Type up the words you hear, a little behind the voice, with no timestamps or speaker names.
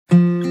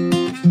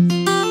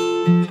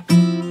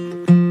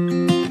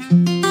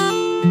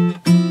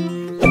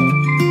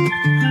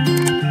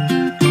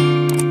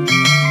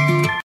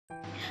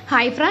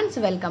Hi friends,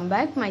 welcome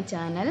back my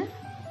channel.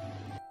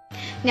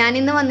 ഞാൻ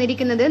ഇന്ന്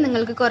വന്നിരിക്കുന്നത്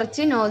നിങ്ങൾക്ക്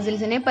കുറച്ച്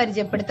നോസിൽസിനെ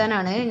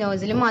പരിചയപ്പെടുത്താനാണ്.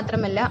 നോസിൽ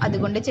മാത്രമല്ല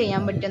അതുകൊണ്ട്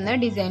ചെയ്യാൻ പറ്റുന്ന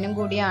ഡിസൈനും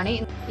കൂടിയാണ്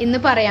ഇന്ന്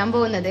പറയാൻ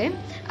പോകുന്നത്.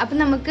 അപ്പോൾ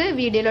നമുക്ക്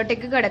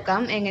വീഡിയോയിലോട്ടേക്ക്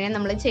കടക്കാം എങ്ങനെ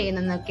നമ്മൾ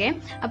ചെയ്യുന്നതെന്നൊക്കെ.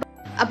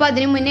 അപ്പോൾ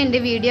അതിനു മുന്നേ എൻ്റെ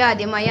വീഡിയോ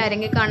ആദ്യമായി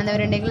ആരെങ്കിലും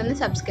കാണുന്നവരുണ്ടെങ്കിൽ ഒന്ന്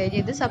സബ്സ്ക്രൈബ്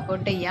ചെയ്ത്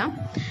സപ്പോർട്ട് ചെയ്യാം.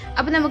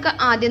 അപ്പോൾ നമുക്ക്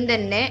ആദ്യം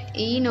തന്നെ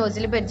ഈ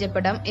നോസിൽ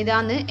പരിചയപ്പെടാം.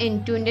 ഇതാണ്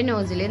N2ന്റെ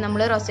നോസിൽ.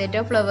 നമ്മൾ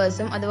റൊസേറ്റോ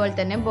ഫ്ലവേഴ്സും അതുപോലെ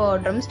തന്നെ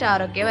ബോർഡറും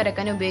സ്റ്റാറൊക്കെ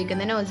വരയ്ക്കാൻ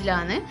ഉപയോഗിക്കുന്ന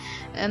നോസിലാണ്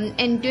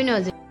N2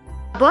 നോസിൽ.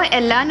 അപ്പോൾ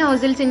എല്ലാ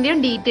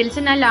നോസിൽസിൻ്റെയും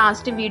ഡീറ്റെയിൽസ്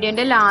ഞാൻ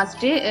വീഡിയോൻ്റെ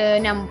ലാസ്റ്റ്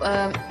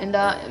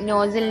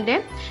നോസിലിൻ്റെ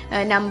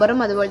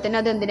നമ്പറും അതുപോലെ തന്നെ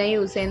അത് എന്തിനാണ്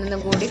യൂസ്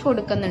ചെയ്യുന്നതും കൂടി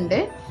കൊടുക്കുന്നുണ്ട്.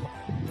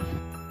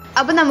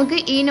 അപ്പോൾ നമുക്ക്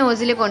ഈ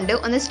നോസിൽ കൊണ്ട്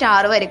ഒന്ന്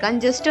സ്റ്റാർ വരയ്ക്കാം.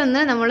 ജസ്റ്റ് ഒന്ന്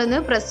നമ്മളൊന്ന്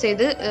പ്രസ്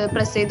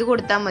ചെയ്ത്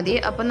കൊടുത്താൽ മതി.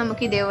 അപ്പോൾ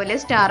നമുക്ക് ഇതേപോലെ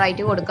സ്റ്റാർ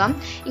ആയിട്ട് കൊടുക്കാം.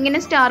 ഇങ്ങനെ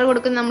സ്റ്റാർ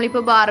കൊടുക്കുന്ന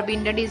നമ്മളിപ്പോൾ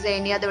ബാർബീൻ്റെ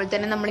ഡിസൈൻ അതുപോലെ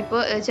തന്നെ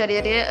നമ്മളിപ്പോൾ ചെറിയ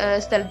ചെറിയ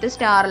സ്ഥലത്ത്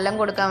സ്റ്റാർ എല്ലാം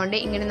കൊടുക്കാൻ വേണ്ടി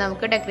ഇങ്ങനെ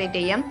നമുക്ക് ഡെക്കറേറ്റ്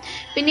ചെയ്യാം.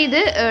 പിന്നെ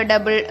ഇത്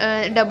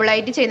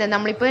ഡബിളായിട്ട് ചെയ്യുന്നത്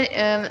നമ്മളിപ്പോൾ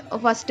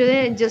ഫസ്റ്റ്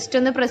ജസ്റ്റ്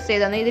ഒന്ന് പ്രസ്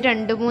ചെയ്താണ്. ഇത്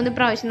 2-3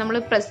 പ്രാവശ്യം നമ്മൾ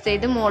പ്രസ്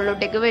ചെയ്ത്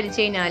മുകളിലോട്ടേക്ക്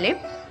വലിച്ചു കഴിഞ്ഞാൽ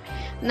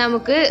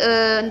നമുക്ക്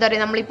എന്താ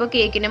പറയുക, നമ്മളിപ്പോൾ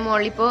കേക്കിൻ്റെ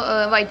മുകളിലിപ്പോൾ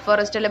വൈറ്റ്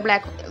ഫോറസ്റ്റ് അല്ല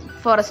ബ്ലാക്ക്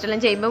ഫോറസ്റ്റ് എല്ലാം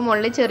ചെയ്യുമ്പോൾ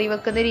മുകളിൽ ചെറിയ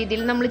വെക്കുന്ന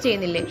രീതിയിൽ നമ്മൾ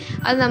ചെയ്യുന്നില്ലേ,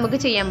 അത് നമുക്ക്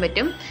ചെയ്യാൻ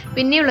പറ്റും.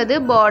 പിന്നെയുള്ളത്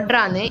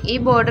ബോർഡറാണ്. ഈ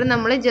ബോർഡർ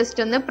നമ്മൾ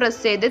ജസ്റ്റ് ഒന്ന്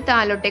പ്രസ് ചെയ്ത്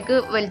താഴോട്ടേക്ക്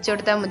വലിച്ചു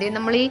കൊടുത്താൽ മതി.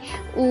 നമ്മൾ ഈ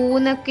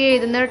ഊന്നൊക്കെ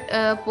എഴുതുന്ന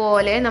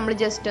പോലെ നമ്മൾ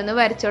ജസ്റ്റ് ഒന്ന്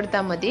വരച്ചു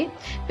കൊടുത്താൽ മതി.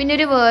 പിന്നെ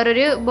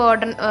വേറൊരു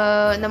ബോർഡർ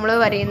നമ്മൾ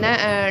വരയുന്ന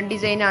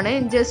ഡിസൈനാണ്.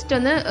 ജസ്റ്റ്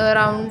ഒന്ന്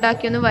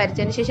റൗണ്ടാക്കി ഒന്ന്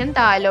വരച്ചതിന് ശേഷം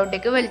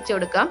താഴോട്ടേക്ക് വലിച്ചു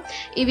കൊടുക്കാം.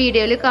 ഈ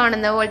വീഡിയോയിൽ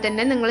കാണുന്ന പോലെ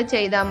തന്നെ നിങ്ങൾ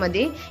ചെയ്താൽ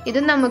മതി. ഇത്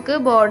നമുക്ക്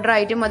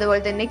ബോർഡറായിട്ടും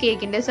അതുപോലെ തന്നെ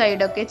കേക്കിൻ്റെ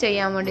സൈഡൊക്കെ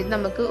ചെയ്യാൻ വേണ്ടിയിട്ട്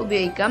നമുക്ക്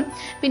ഉപയോഗിക്കാം.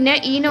 പിന്നെ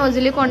ഈ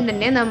നോസിൽ കൊണ്ട്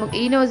തന്നെ നമുക്ക്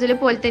ഈ നോസിൽ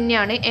പോലെ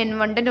തന്നെയാണ്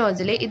N1ന്റെ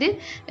നോസിൽ. ഇത്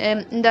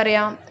എന്താ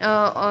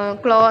പറയുക,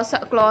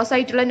 ക്ലോസ്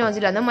ആയിട്ടുള്ള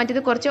നോസിലാണ്.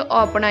 മറ്റേത് കുറച്ച്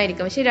ഓപ്പൺ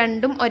ആയിരിക്കും. പക്ഷെ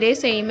രണ്ടും ഒരേ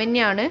സെയിം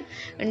തന്നെയാണ്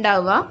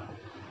ഉണ്ടാവുക.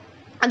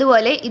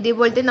 അതുപോലെ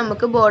ഇതേപോലത്തെ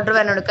നമുക്ക് ബോർഡർ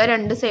വരണം കൊടുക്കാം.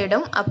 2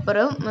 സൈഡും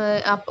അപ്പുറവും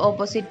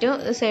ഓപ്പോസിറ്റ്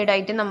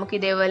സൈഡായിട്ട് നമുക്ക്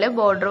ഇതേപോലെ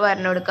ബോർഡർ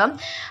വരണം കൊടുക്കാം.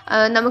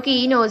 നമുക്ക്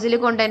ഈ നോസിൽ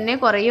കൊണ്ട് തന്നെ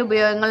കുറേ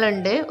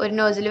ഉപയോഗങ്ങളുണ്ട്. ഒരു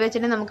നോസിൽ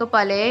വെച്ചിട്ട് നമുക്ക്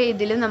പല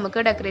ഇതിലും നമുക്ക്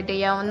ഡെക്കറേറ്റ്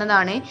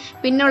ചെയ്യാവുന്നതാണ്.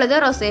 പിന്നുള്ളത്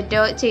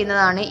റൊസേറ്റോ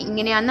ചെയ്യുന്നതാണ്.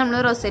 ഇങ്ങനെയാണ്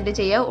നമ്മൾ റൊസേറ്റോ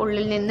ചെയ്യുക.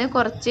 ഉള്ളിൽ നിന്ന്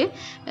കുറച്ച്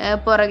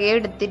പുറകെ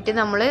എടുത്തിട്ട്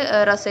നമ്മൾ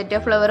റൊസേറ്റോ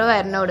ഫ്ലവർ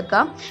വരണം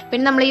കൊടുക്കാം.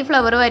 പിന്നെ നമ്മൾ ഈ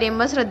ഫ്ലവർ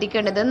വരയുമ്പോൾ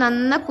ശ്രദ്ധിക്കേണ്ടത്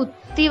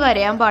കുത്തി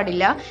വരയാൻ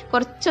പാടില്ല.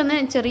 കുറച്ചൊന്ന്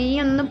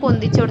ചെറിയൊന്ന്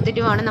പൊന്തിച്ച്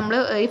കൊടുത്തിട്ട് വേണം നമ്മൾ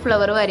ഈ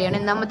ഫ്ലവർ വരയാണ്.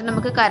 എന്നാൽ മാത്രമേ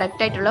നമുക്ക്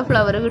കറക്റ്റ് ആയിട്ടുള്ള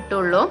ഫ്ലവർ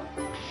കിട്ടുള്ളൂ.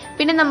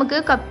 പിന്നെ നമുക്ക്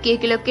കപ്പ്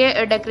കേക്കിലൊക്കെ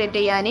ഡെക്കറേറ്റ്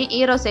ചെയ്യാൻ ഈ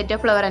റൊസേറ്റോ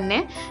ഫ്ലവർ തന്നെ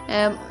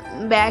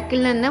ബാക്കിൽ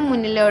നിന്ന്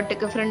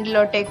മുന്നിലോട്ടേക്ക്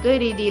ഫ്രണ്ടിലോട്ടേക്ക്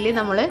രീതിയിൽ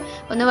നമ്മൾ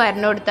ഒന്ന്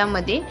വരണം കൊടുത്താൽ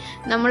മതി.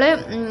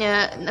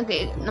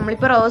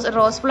 നമ്മളിപ്പോൾ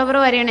റോസ് ഫ്ലവർ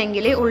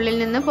വരയണമെങ്കിൽ ഉള്ളിൽ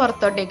നിന്ന്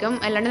പുറത്തോട്ടേക്കും,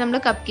 അല്ലാണ്ട് നമ്മൾ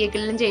കപ്പ്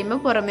കേക്കിലെല്ലാം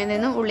ചെയ്യുമ്പോൾ പുറമേ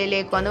നിന്ന്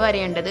ഉള്ളിലേക്കുമാണ്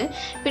വരേണ്ടത്.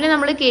 പിന്നെ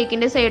നമ്മൾ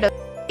കേക്കിൻ്റെ സൈഡ്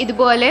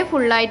ഇതുപോലെ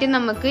ഫുള്ളായിട്ട്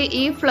നമുക്ക്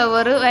ഈ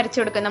ഫ്ലവർ വരച്ചു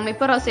കൊടുക്കാം.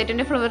 നമ്മളിപ്പോൾ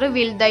റൊസേറ്റിൻ്റെ ഫ്ലവർ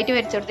വലുതായിട്ട്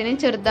വരച്ചു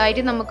കൊടുത്തതിന്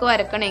ചെറുതായിട്ട് നമുക്ക്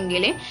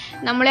വരക്കണമെങ്കിൽ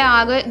നമ്മളെ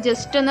ആകെ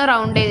ജസ്റ്റ് ഒന്ന്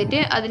റൗണ്ട്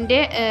ചെയ്തിട്ട് അതിൻ്റെ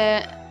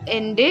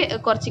എൻഡ്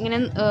കുറച്ചിങ്ങനെ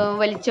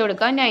വലിച്ചു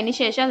കൊടുക്കാം. അതിന്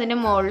ശേഷം അതിൻ്റെ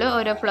മുകളിൽ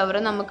ഓരോ ഫ്ലവർ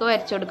നമുക്ക്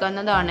വരച്ചു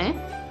കൊടുക്കാവുന്നതാണ്.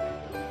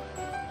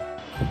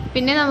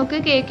 പിന്നെ നമുക്ക്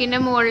കേക്കിൻ്റെ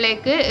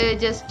മുകളിലേക്ക്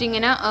ജസ്റ്റ്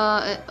ഇങ്ങനെ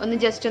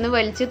ഒന്ന്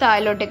വലിച്ച്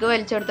താഴോട്ടേക്ക്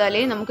വലിച്ചു കൊടുത്താൽ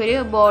നമുക്കൊരു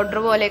ബോർഡർ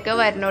പോലെയൊക്കെ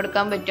വരണം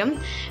കൊടുക്കാൻ പറ്റും.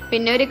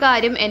 പിന്നെ ഒരു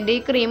കാര്യം, എൻ്റെ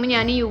ഈ ക്രീം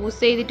ഞാൻ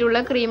യൂസ്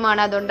ചെയ്തിട്ടുള്ള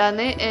ക്രീമാണ്.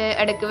 അതുകൊണ്ടാണ്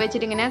ഇടയ്ക്ക്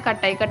വെച്ചിട്ട് ഇങ്ങനെ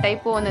കട്ടായി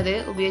പോകുന്നത്.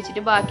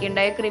 ഉപയോഗിച്ചിട്ട്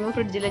ബാക്കിയുണ്ടായ ക്രീം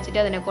ഫ്രിഡ്ജിൽ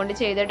വെച്ചിട്ട് അതിനെക്കൊണ്ട്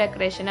ചെയ്ത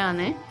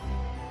ഡെക്കറേഷനാണ്.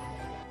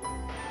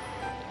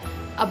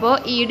 അപ്പോൾ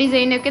ഈ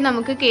ഡിസൈനൊക്കെ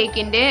നമുക്ക്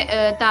കേക്കിൻ്റെ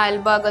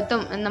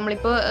താൽഭാഗത്തും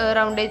നമ്മളിപ്പോൾ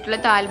റൗണ്ട് ആയിട്ടുള്ള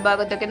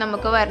താൽഭാഗത്തൊക്കെ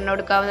നമുക്ക് വരണം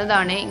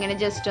കൊടുക്കാവുന്നതാണ്. ഇങ്ങനെ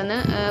ജസ്റ്റ് ഒന്ന്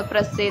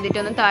പ്രസ് ചെയ്തിട്ട്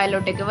ഒന്ന്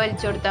താഴോട്ടേക്ക്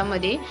വലിച്ചു കൊടുത്താൽ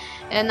മതി.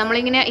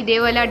 നമ്മളിങ്ങനെ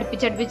ഇതേപോലെ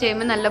അടുപ്പിച്ച്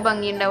ചെയ്യുമ്പോൾ നല്ല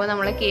ഭംഗിയുണ്ടാവും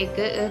നമ്മളെ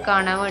കേക്ക്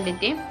കാണാൻ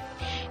വേണ്ടിയിട്ട്.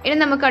 ഇനി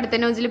നമുക്ക്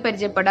അടുത്ത നോസിൽ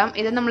പരിചയപ്പെടാം.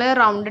 ഇത് നമ്മൾ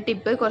റൗണ്ട്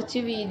ടിപ്പ്,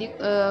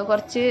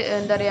 കുറച്ച്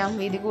എന്താ പറയുക,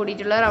 വീതി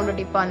കൂടിയിട്ടുള്ള റൗണ്ട്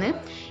ടിപ്പാണ്.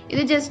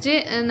 ഇത് ജസ്റ്റ്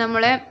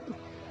നമ്മളെ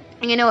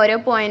ഇങ്ങനെ ഓരോ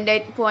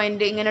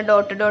പോയിന്റ് ഇങ്ങനെ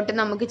ഡോട്ട്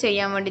നമുക്ക്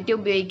ചെയ്യാൻ വേണ്ടിയിട്ട്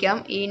ഉപയോഗിക്കാം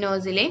ഈ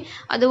നോസിൽ.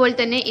 അതുപോലെ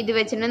തന്നെ ഇത്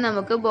വെച്ചിട്ട്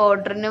നമുക്ക്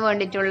ബോർഡറിന്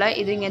വേണ്ടിയിട്ടുള്ള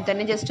ഇത് ഇങ്ങനെ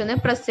തന്നെ ജസ്റ്റ് ഒന്ന്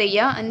പ്രസ്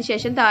ചെയ്യുക.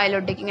 അതിനുശേഷം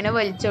താഴോട്ടേക്ക് ഇങ്ങനെ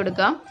വലിച്ചു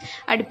കൊടുക്കാം.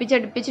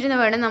 അടുപ്പിച്ചിട്ട്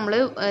വേണം നമ്മൾ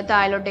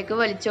താഴോട്ടേക്ക്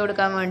വലിച്ചു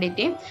കൊടുക്കാൻ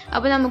വേണ്ടിയിട്ട്.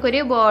 അപ്പോൾ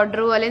നമുക്കൊരു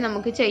ബോർഡർ പോലെ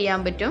നമുക്ക്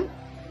ചെയ്യാൻ പറ്റും.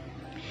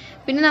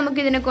 പിന്നെ നമുക്ക്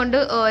ഇതിനെ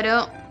കൊണ്ട് ഓരോ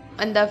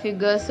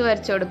ഫിഗേഴ്സ്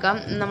വരച്ചു കൊടുക്കാം.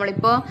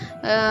 നമ്മളിപ്പോൾ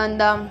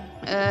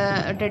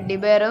ടെഡ്ഡി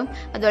ബെയറും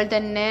അതുപോലെ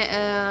തന്നെ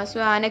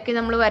സ്വാനൊക്കെ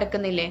നമ്മൾ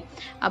വരക്കുന്നില്ലേ,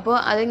 അപ്പോൾ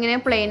അതിങ്ങനെ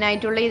പ്ലെയിൻ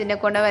ആയിട്ടുള്ള ഇതിനെ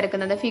കൊണ്ടാണ്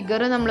വരക്കുന്നത്.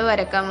 ഫിഗർ നമ്മൾ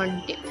വരക്കാൻ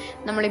വേണ്ടിയിട്ട്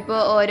നമ്മളിപ്പോൾ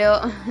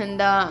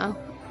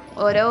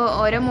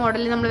ഓരോ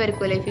മോഡലിൽ നമ്മൾ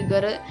വരക്കുമല്ലേ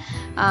ഫിഗർ,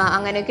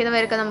 അങ്ങനെയൊക്കെ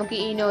വരക്കാൻ നമുക്ക്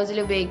ഈ നോസിൽ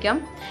ഉപയോഗിക്കാം.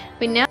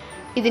 പിന്നെ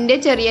ഇതിൻ്റെ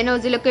ചെറിയ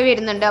നോസിലൊക്കെ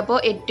വരുന്നുണ്ട്. അപ്പോൾ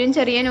ഏറ്റവും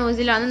ചെറിയ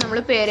നോസിലാണ് നമ്മൾ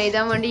പേര്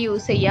എഴുതാൻ വേണ്ടി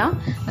യൂസ്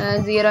ചെയ്യുക.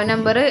 0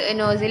 നമ്പർ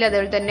നോസിൽ,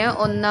 അതുപോലെ തന്നെ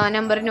 1-ാം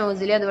നമ്പർ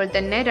നോസിൽ, അതുപോലെ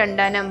തന്നെ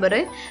 2-ാം നമ്പർ,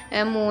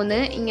 3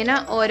 ഇങ്ങനെ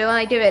ഓരോ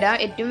ആയിട്ട് വരാം.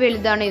 ഏറ്റവും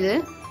വലുതാണ് ഇത്.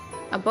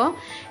 അപ്പോൾ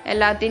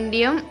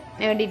എല്ലാത്തിൻ്റെയും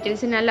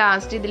ഡീറ്റെയിൽസ് ഞാൻ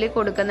ലാസ്റ്റ് ഇതിൽ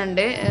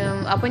കൊടുക്കുന്നുണ്ട്.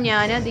 അപ്പോൾ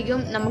ഞാനധികം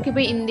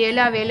നമുക്കിപ്പോൾ ഇന്ത്യയിൽ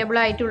അവൈലബിൾ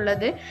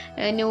ആയിട്ടുള്ളത്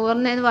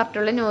നൂറിന്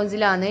പറഞ്ഞിട്ടുള്ള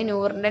നോസിലാണ്.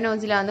 നൂറിൻ്റെ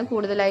നോസിലാണ്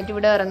കൂടുതലായിട്ട്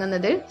ഇവിടെ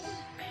ഇറങ്ങുന്നത്.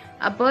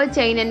 അപ്പോൾ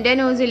ചൈനൻ്റെ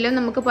നോസിലും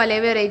നമുക്ക് പല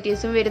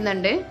വെറൈറ്റീസും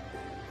വരുന്നുണ്ട്.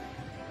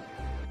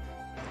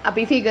 അപ്പോൾ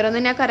ഈ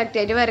ഫിഗറൊന്നും ഞാൻ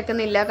കറക്റ്റായിട്ട്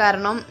വരക്കുന്നില്ല,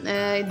 കാരണം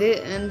ഇത്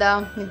എന്താ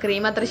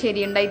ക്രീം അത്ര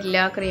ശരിയുണ്ടായിട്ടില്ല.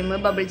 ക്രീം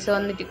ബബിൾസ്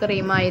വന്നിട്ട്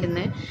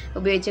ക്രീമായിരുന്നു,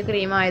 ഉപയോഗിച്ച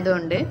ക്രീം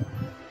ആയതുകൊണ്ട്.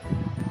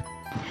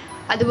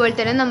 അതുപോലെ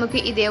തന്നെ നമുക്ക്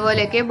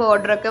ഇതേപോലെയൊക്കെ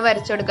ബോർഡറൊക്കെ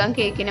വരച്ചെടുക്കാം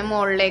കേക്കിന്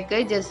മുകളിലേക്ക്.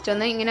 ജസ്റ്റ്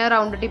ഒന്ന് ഇങ്ങനെ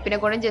റൗണ്ട് ടിപ്പിനെ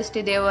കൊണ്ട് ജസ്റ്റ്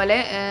ഇതേപോലെ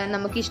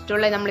നമുക്ക്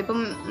ഇഷ്ടമുള്ള, നമ്മളിപ്പം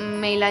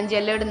മൈലാഞ്ചി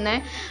എല്ലാം ഇടുന്ന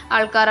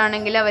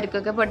ആൾക്കാരാണെങ്കിൽ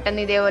അവർക്കൊക്കെ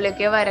പെട്ടെന്ന്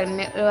ഇതേപോലെയൊക്കെ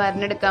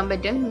വരഞ്ഞെടുക്കാൻ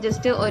പറ്റും.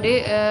 ജസ്റ്റ് ഒരു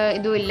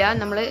ഇതുമില്ല,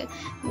 നമ്മൾ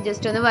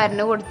ജസ്റ്റ് ഒന്ന്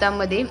വരഞ്ഞു കൊടുത്താൽ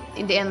മതി.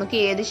 ഇത് നമുക്ക്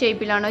ഏത്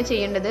ഷേപ്പിലാണോ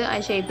ചെയ്യേണ്ടത് ആ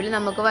ഷേപ്പിൽ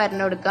നമുക്ക്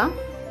വരഞ്ഞു കൊടുക്കാം.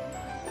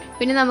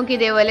 പിന്നെ നമുക്ക്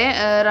ഇതേപോലെ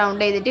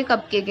റൗണ്ട് ചെയ്തിട്ട്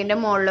കപ്പ് കേക്കിൻ്റെ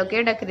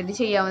മുകളിലൊക്കെ ഡെക്കറേറ്റ്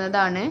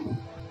ചെയ്യാവുന്നതാണ്.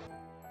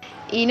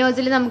 ഈ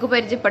നോസിൽ നമുക്ക്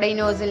പരിചയപ്പെടാം. ഈ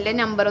നോസിലിൻ്റെ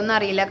നമ്പറൊന്നും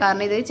അറിയില്ല,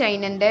 കാരണം ഇത്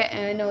ചൈനൻ്റെ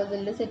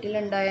നോസിലിൻ്റെ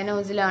സെറ്റിലുണ്ടായ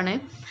നോസിലാണ്.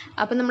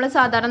 അപ്പം നമ്മൾ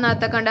സാധാരണ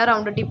നേരത്തെ കണ്ട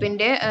റൗണ്ട്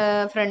ടിപ്പിൻ്റെ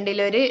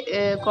ഫ്രണ്ടിലൊരു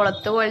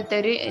കുളത്ത് പോലത്തെ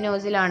ഒരു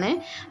നോസിലാണ്.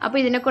 അപ്പോൾ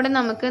ഇതിനെക്കൊണ്ട്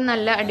നമുക്ക്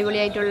നല്ല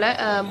അടിപൊളിയായിട്ടുള്ള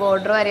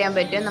ബോർഡർ വരയാൻ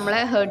പറ്റും.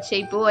 നമ്മളെ ഹേർട്ട്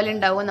ഷേപ്പ് പോലെ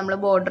ഉണ്ടാവും നമ്മൾ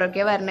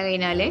ബോർഡറൊക്കെ വരണം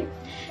കഴിഞ്ഞാൽ.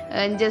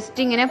 ജസ്റ്റ്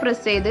ഇങ്ങനെ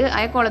പ്രസ് ചെയ്ത് ആ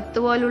കുളത്ത്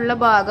പോലുള്ള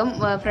ഭാഗം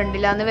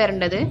ഫ്രണ്ടിലാണ്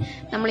വരേണ്ടത്.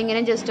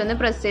 നമ്മളിങ്ങനെ ജസ്റ്റ് ഒന്ന്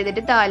പ്രസ്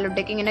ചെയ്തിട്ട്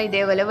താഴോട്ടേക്ക് ഇങ്ങനെ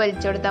ഇതേപോലെ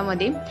വലിച്ചു കൊടുത്താൽ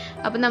മതി.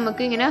 അപ്പം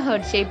നമുക്ക് ഇങ്ങനെ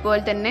ഹേർട്ട് ഷേപ്പ്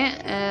പോലെ തന്നെ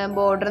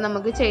ബോർഡർ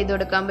നമുക്ക് ചെയ്ത്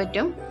കൊടുക്കാൻ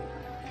പറ്റും.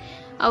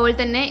 അതുപോലെ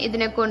തന്നെ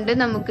ഇതിനെ കൊണ്ട്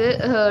നമുക്ക്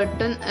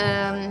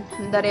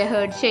എന്താ പറയുക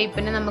ഹേർട്ട്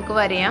ഷേപ്പിന് നമുക്ക്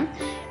വരയാം.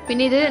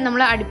 പിന്നെ ഇത്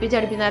നമ്മൾ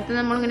അടുപ്പിച്ച് നേരത്തെ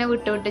നമ്മളിങ്ങനെ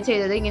വിട്ട്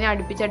ചെയ്തത് ഇങ്ങനെ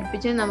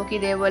അടുപ്പിച്ച് നമുക്ക്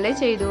ഇതേപോലെ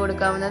ചെയ്ത്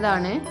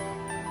കൊടുക്കാവുന്നതാണ്.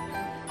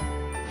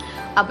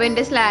 അപ്പോൾ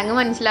എൻ്റെ സ്ലാങ്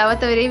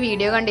മനസ്സിലാവാത്തവർ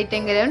വീഡിയോ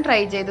കണ്ടിട്ടെങ്കിലും ട്രൈ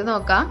ചെയ്ത്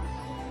നോക്കാം.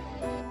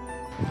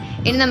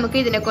 ഇനി നമുക്ക്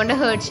ഇതിനെ കൊണ്ട്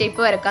ഹേർട്ട്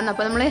ഷേപ്പ് വരക്കാം.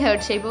 അപ്പോൾ നമ്മൾ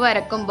ഹേർട്ട് ഷേപ്പ്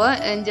വരക്കുമ്പോൾ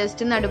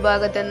ജസ്റ്റ്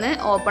നടുഭാഗത്തുനിന്ന്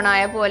ഓപ്പൺ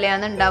ആയ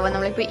പോലെയാണ് ഉണ്ടാവുക.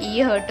 നമ്മളിപ്പോൾ ഈ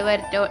ഹേർട്ട്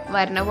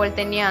വരണ പോലെ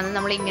തന്നെയാണ്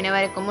നമ്മൾ ഇങ്ങനെ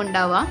വരക്കുമ്പോൾ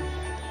ഉണ്ടാവുക.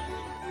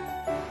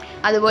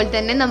 അതുപോലെ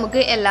തന്നെ നമുക്ക്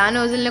എല്ലാ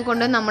നോസിലിനെ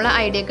കൊണ്ടും നമ്മൾ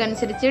ഐഡിയക്ക്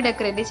അനുസരിച്ച്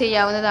ഡെക്കറേറ്റ്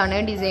ചെയ്യാവുന്നതാണ്,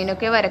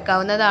 ഡിസൈനൊക്കെ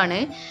വരക്കാവുന്നതാണ്.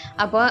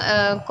 അപ്പോൾ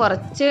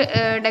കുറച്ച്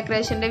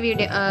ഡെക്കറേഷൻ്റെ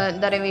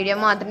വീഡിയോ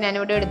മാത്രമേ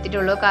ഞാനിവിടെ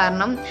എടുത്തിട്ടുള്ളൂ,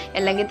 കാരണം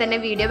അല്ലെങ്കിൽ തന്നെ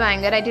വീഡിയോ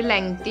ഭയങ്കരമായിട്ട്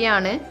ലെങ്തി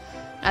ആണ്.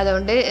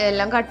 അതുകൊണ്ട്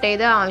എല്ലാം കട്ട്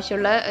ചെയ്ത്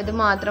ആവശ്യമുള്ള ഇത്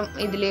മാത്രം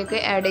ഇതിലേക്ക്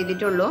ആഡ്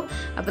ചെയ്തിട്ടുള്ളൂ.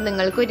 അപ്പോൾ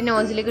നിങ്ങൾക്ക് ഒരു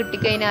നോസിൽ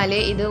കിട്ടിക്കഴിഞ്ഞാൽ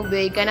ഇത്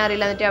ഉപയോഗിക്കാൻ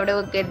അറിയില്ല എന്നിട്ട് അവിടെ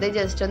വെക്കരുത്.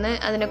 ജസ്റ്റ് ഒന്ന്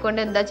അതിനെ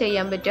കൊണ്ട് എന്താ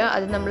ചെയ്യാൻ പറ്റുക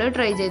അത് നമ്മൾ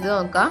ട്രൈ ചെയ്ത്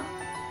നോക്കാം.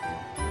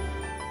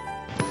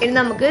 ഇനി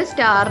നമുക്ക്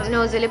സ്റ്റാർ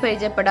നോസിൽ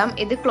പരിചയപ്പെടാം.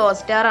 ഇത്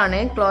ക്ലോസ് സ്റ്റാർ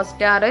ആണ്. ക്ലോസ്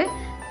സ്റ്റാർ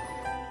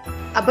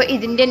അപ്പോൾ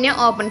ഇതിൻ്റെ തന്നെ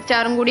ഓപ്പൺ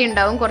സ്റ്റാറും കൂടി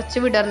ഉണ്ടാവും, കുറച്ച്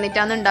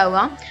വിടർന്നിട്ടാണ്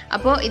ഉണ്ടാവുക.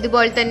 അപ്പോൾ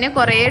ഇതുപോലെ തന്നെ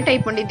കുറേ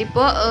ടൈപ്പ് ഉണ്ട്.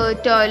 ഇതിപ്പോൾ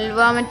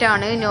 12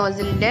 മറ്റാണ്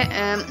നോസിലിൻ്റെ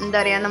എന്താ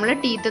പറയുക, നമ്മൾ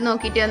ടീത്ത്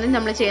നോക്കിയിട്ടാണ്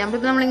നമ്മൾ ചെയ്യാം.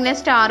 അപ്പോൾ നമ്മളിങ്ങനെ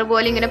സ്റ്റാർ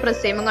പോലെ ഇങ്ങനെ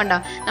പ്രസ് ചെയ്യുമ്പോൾ കണ്ടോ,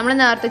 നമ്മൾ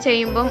നേരത്തെ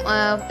ചെയ്യുമ്പം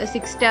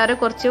 6 സ്റ്റാർ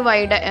കുറച്ച്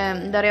വൈഡ്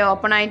എന്താ പറയുക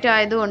ഓപ്പൺ ആയിട്ട്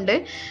ആയതുകൊണ്ട്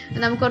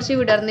നമുക്ക് കുറച്ച്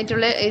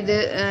വിടർന്നിട്ടുള്ള ഇത്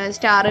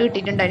സ്റ്റാർ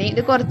കിട്ടിയിട്ടുണ്ടായി.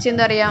 ഇത് കുറച്ച്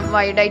എന്താ പറയുക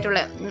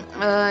വൈഡായിട്ടുള്ള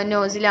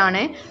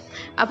നോസിലാണ്.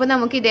 അപ്പോൾ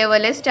നമുക്ക്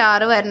ഇതേപോലെ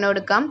സ്റ്റാർ വരഞ്ഞു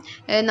കൊടുക്കാം.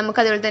 നമുക്ക്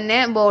അതുപോലെ തന്നെ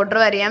ബോർഡർ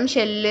വരയാം,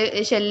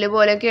 ഷെല്ല്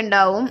പോലെയൊക്കെ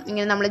ഉണ്ടാവും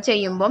ഇങ്ങനെ നമ്മൾ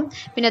ചെയ്യുമ്പം.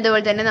 പിന്നെ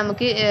അതുപോലെ തന്നെ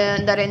നമുക്ക്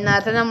എന്താ പറയുക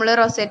നേരത്തെ നമ്മൾ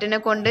റൊസെറ്റിനെ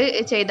കൊണ്ട്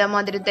ചെയ്ത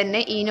മാതിരി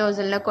തന്നെ ഈ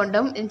നോസിലിനെ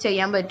കൊണ്ടും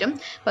ചെയ്യാൻ പറ്റും.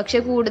 പക്ഷെ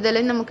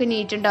കൂടുതലും നമുക്ക്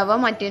നീറ്റ് ഉണ്ടാവുക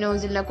മറ്റേ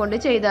നോസിലിനെ കൊണ്ട്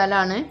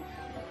ചെയ്താലാണ്.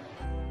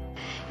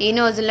 ഈ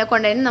നോസിലിനെ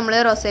കൊണ്ടുതന്നെ നമ്മൾ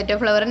റൊസെറ്റോ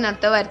ഫ്ലവർ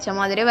നേരത്തെ വരച്ച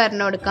മാതിരി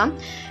വരഞ്ഞു കൊടുക്കാം.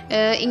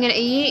 ഇങ്ങനെ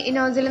ഈ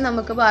നോസിൽ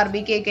നമുക്ക്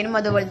ബാർബി കേക്കിനും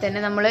അതുപോലെ തന്നെ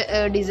നമ്മൾ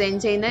ഡിസൈൻ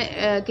ചെയ്യുന്ന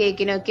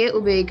കേക്കിനൊക്കെ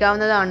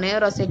ഉപയോഗിക്കാവുന്നതാണ്,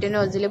 റൊസെറ്റോ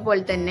നോസിൽ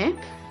പോലെ തന്നെ.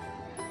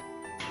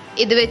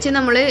 ഇത് വെച്ച്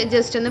നമ്മൾ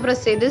ജസ്റ്റ് ഒന്ന്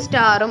പ്രസ് ചെയ്ത്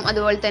സ്റ്റാറും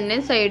അതുപോലെ തന്നെ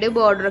സൈഡ്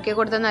ബോർഡറൊക്കെ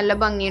കൊടുത്താൽ നല്ല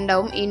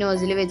ഭംഗിയുണ്ടാവും ഈ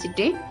നോസിൽ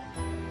വെച്ചിട്ട്.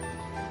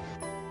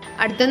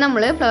 അടുത്ത്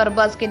നമ്മൾ ഫ്ലവർ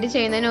ബാസ്ക്കറ്റ്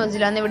ചെയ്യുന്ന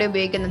നോസിലാണ് ഇവിടെ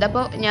ഉപയോഗിക്കുന്നത്.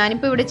 അപ്പോൾ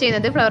ഞാനിപ്പോൾ ഇവിടെ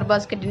ചെയ്യുന്നത് ഫ്ലവർ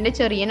ബാസ്ക്കറ്റിൻ്റെ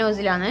ചെറിയ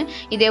നോസിലാണ്.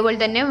 ഇതേപോലെ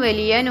തന്നെ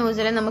വലിയ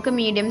നോസിൽ നമുക്ക്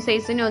മീഡിയം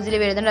സൈസ് നോസിൽ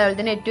വരുന്നുണ്ട്, അതുപോലെ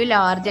തന്നെ ഏറ്റവും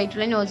ലാർജ്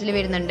ആയിട്ടുള്ള നോസിൽ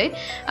വരുന്നുണ്ട്.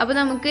 അപ്പോൾ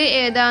നമുക്ക്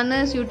ഏതാണ്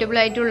സ്യൂട്ടബിൾ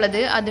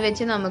ആയിട്ടുള്ളത് അത്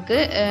വെച്ച് നമുക്ക്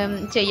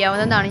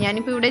ചെയ്യാവുന്നതാണ്.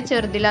 ഞാനിപ്പോൾ ഇവിടെ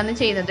ചെറുതിലാണ്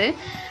ചെയ്യുന്നത്.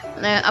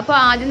 അപ്പോൾ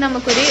ആദ്യം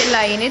നമുക്കൊരു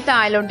ലൈന്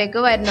താഴോട്ടേക്ക്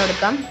വരഞ്ഞു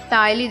കൊടുക്കാം.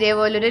 താഴിൽ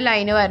ഇതേപോലൊരു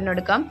ലൈന് വരഞ്ഞു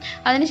കൊടുക്കാം.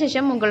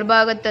 അതിനുശേഷം മുകൾ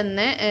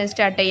ഭാഗത്തുനിന്ന്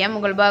സ്റ്റാർട്ട് ചെയ്യാം.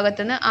 മുകൾ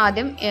ഭാഗത്തുനിന്ന്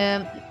ആദ്യം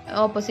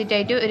ഓപ്പോസിറ്റ്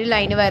ആയിട്ട് ഒരു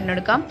ലൈന്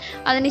വരഞ്ഞെടുക്കാം.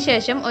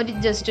 അതിനുശേഷം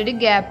ജസ്റ്റ് ഒരു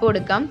ഗ്യാപ്പ്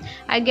കൊടുക്കാം.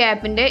 ആ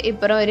ഗ്യാപ്പിൻ്റെ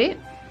ഇപ്പുറം ഒരു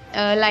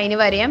ലൈന്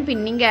വരയാം,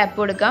 പിന്നെയും ഗ്യാപ്പ്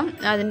കൊടുക്കാം.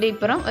 അതിൻ്റെ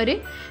ഇപ്പുറം ഒരു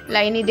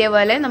ലൈൻ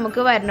ഇതേപോലെ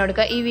നമുക്ക്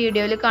വരഞ്ഞെടുക്കാം. ഈ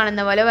വീഡിയോയിൽ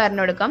കാണുന്ന പോലെ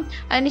വരഞ്ഞെടുക്കാം.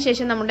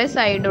 അതിനുശേഷം നമ്മുടെ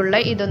സൈഡുള്ള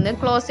ഇതൊന്ന്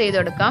ക്ലോസ് ചെയ്ത്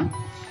കൊടുക്കാം.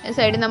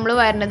 സൈഡ് നമ്മൾ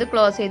വരണത്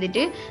ക്ലോസ്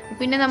ചെയ്തിട്ട്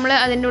പിന്നെ നമ്മൾ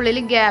അതിൻ്റെ ഉള്ളിൽ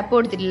ഗ്യാപ്പ്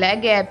കൊടുത്തിട്ടില്ല, ആ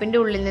ഗ്യാപ്പിൻ്റെ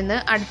ഉള്ളിൽ നിന്ന്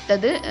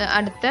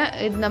അടുത്ത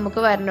ഇത് നമുക്ക്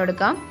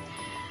വരഞ്ഞെടുക്കാം.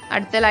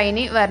 അടുത്ത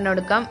ലൈന്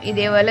വരഞ്ഞെടുക്കാം.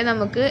 ഇതേപോലെ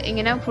നമുക്ക്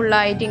ഇങ്ങനെ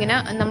ഫുള്ളായിട്ട് ഇങ്ങനെ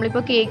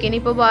നമ്മളിപ്പോൾ കേക്കിന്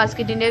ഇപ്പോൾ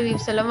ബാസ്ക്കറ്റിൻ്റെ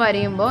വീവ്സ് എല്ലാം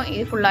വരയുമ്പോൾ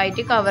ഇത്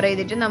ഫുള്ളായിട്ട് കവർ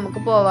ചെയ്തിട്ട്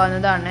നമുക്ക്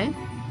പോകാവുന്നതാണ്.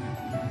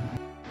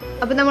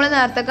 അപ്പോൾ നമ്മൾ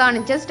നേരത്തെ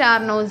കാണിച്ച സ്റ്റാർ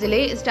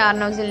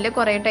നോസിലിൻ്റെ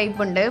കുറേ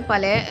ടൈപ്പ് ഉണ്ട്,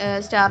 പല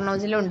സ്റ്റാർ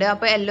നോസിലുണ്ട്.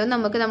 അപ്പോൾ എല്ലാം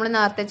നമുക്ക് നമ്മൾ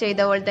നേരത്തെ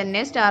ചെയ്ത പോലെ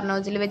തന്നെ സ്റ്റാർ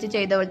നോസിൽ വെച്ച്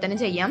ചെയ്ത പോലെ തന്നെ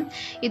ചെയ്യാം.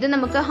 ഇത്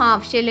നമുക്ക്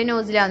ഹാഫ് ഷെല്ല്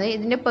നോസിലാണ്.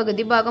 ഇതിൻ്റെ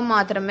പകുതി ഭാഗം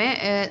മാത്രമേ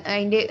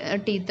അതിൻ്റെ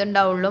ടീത്ത്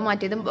ഉണ്ടാവുള്ളൂ,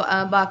 മറ്റേത്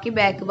ബാക്കി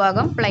ബാക്ക്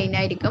ഭാഗം പ്ലെയിൻ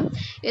ആയിരിക്കും.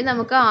 ഇത്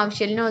നമുക്ക് ഹാഫ്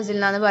ഷെല്ല്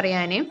നോസിലെന്നാണ്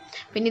പറയാൻ.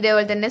 പിന്നെ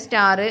ഇതേപോലെ തന്നെ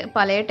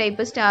പല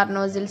ടൈപ്പ് സ്റ്റാർ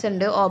നോസിൽസ്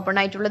ഉണ്ട്, ഓപ്പൺ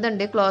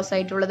ആയിട്ടുള്ളതുണ്ട്, ക്ലോസ്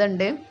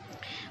ആയിട്ടുള്ളതുണ്ട്.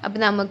 അപ്പോൾ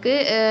നമുക്ക്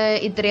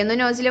ഇത്രയൊന്നും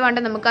നോസിൽ വേണ്ട,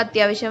 നമുക്ക്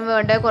അത്യാവശ്യം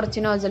വേണ്ട കുറച്ച്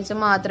നോസൽസ്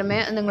മാത്രമേ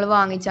നിങ്ങൾ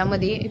വാങ്ങിച്ചാൽ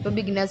മതി. ഇപ്പോൾ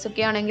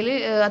ബിഗിനേഴ്സൊക്കെ ആണെങ്കിൽ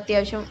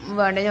അത്യാവശ്യം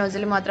വേണ്ട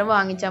നോസിൽ മാത്രം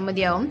വാങ്ങിച്ചാൽ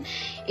മതിയാവും.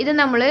 ഇത്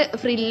നമ്മൾ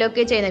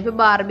ഫ്രില്ലൊക്കെ ചെയ്യുന്നത്, ഇപ്പോൾ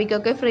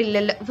ബാർബിക്കൊക്കെ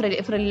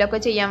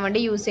ഫ്രില്ലൊക്കെ ചെയ്യാൻ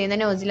വേണ്ടി യൂസ് ചെയ്യുന്ന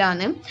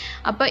നോസിലാണ്.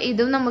 അപ്പോൾ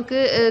ഇതും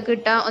നമുക്ക്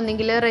കിട്ടാൻ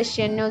ഒന്നെങ്കിൽ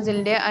റഷ്യൻ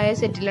നോസിലിൻ്റെ ആ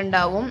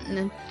സെറ്റിലുണ്ടാവും.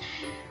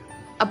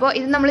 അപ്പോൾ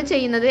ഇത് നമ്മൾ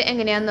ചെയ്യുന്നത്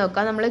എങ്ങനെയാണെന്ന്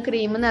നോക്കാം. നമ്മൾ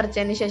ക്രീം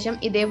നിറച്ചതിന് ശേഷം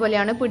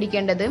ഇതേപോലെയാണ്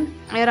പിടിക്കേണ്ടത്.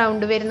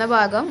 റൗണ്ട് വരുന്ന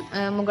ഭാഗം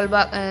മുകൾ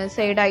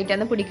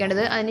സൈഡായിട്ടാണ്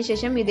പിടിക്കേണ്ടത്.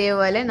 അതിനുശേഷം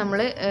ഇതേപോലെ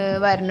നമ്മൾ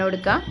വരഞ്ഞു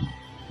കൊടുക്കുക.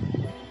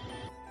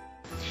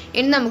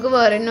 ഇനി നമുക്ക്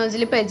വേറെ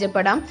നോസിൽ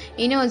പരിചയപ്പെടാം.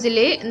 ഈ നോസിൽ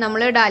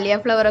നമ്മൾ ഡാലിയ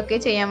ഫ്ലവറൊക്കെ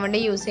ചെയ്യാൻ വേണ്ടി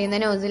യൂസ് ചെയ്യുന്ന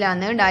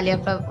നോസിലാണ്. ഡാലിയ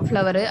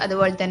ഫ്ലവർ,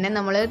 അതുപോലെ തന്നെ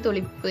നമ്മൾ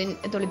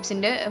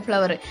തുളിപ്സിൻ്റെ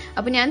ഫ്ലവർ.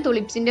 അപ്പോൾ ഞാൻ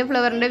തുളിപ്സിൻ്റെ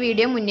ഫ്ലവറിൻ്റെ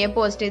വീഡിയോ മുന്നേ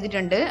പോസ്റ്റ്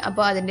ചെയ്തിട്ടുണ്ട്.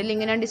 അപ്പോൾ അതിൻ്റെ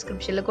ലിങ്ക് ഞാൻ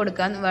ഡിസ്ക്രിപ്ഷനിൽ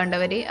കൊടുക്കാൻ,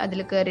 വേണ്ടവർ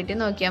അതിൽ കയറിയിട്ട്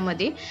നോക്കിയാൽ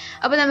മതി.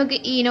 അപ്പോൾ നമുക്ക്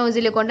ഈ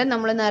നോസിൽ കൊണ്ട്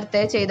നമ്മൾ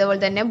നേരത്തെ ചെയ്ത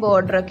പോലെ തന്നെ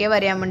ബോർഡറൊക്കെ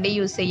വരാൻ വേണ്ടി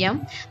യൂസ്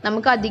ചെയ്യാം.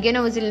 നമുക്ക് അധിക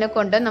നോസിലിനെ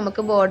കൊണ്ട്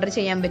നമുക്ക് ബോർഡർ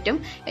ചെയ്യാൻ പറ്റും.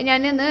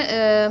 ഞാനൊന്ന്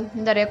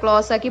എന്താ പറയുക,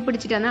 ക്ലോസ് ആക്കി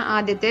പിടിച്ചിട്ടാണ്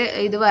ആദ്യത്തെ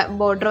ഇത്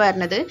ബോർഡർ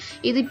വരുന്നത്.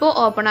 ഇതിപ്പോൾ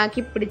ഓപ്പൺ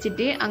ആക്കി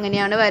പിടിച്ചിട്ട്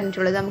അങ്ങനെയാണ്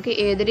വരഞ്ഞിട്ടുള്ളത്. നമുക്ക്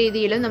ഏത്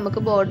രീതിയിലും നമുക്ക്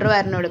ബോർഡർ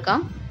വരഞ്ഞു കൊടുക്കാം.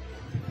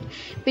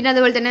 പിന്നെ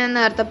അതുപോലെ തന്നെ ഞാൻ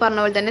നേരത്തെ പറഞ്ഞ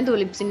പോലെ തന്നെ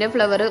തുലിപ്സിൻ്റെ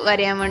ഫ്ലവർ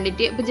വരയാൻ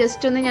വേണ്ടിയിട്ട് ഇപ്പോൾ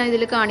ജസ്റ്റ് ഒന്ന് ഞാൻ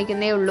ഇതിൽ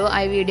കാണിക്കുന്നേ ഉള്ളൂ.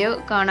 ആ വീഡിയോ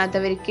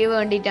കാണാത്തവർക്ക്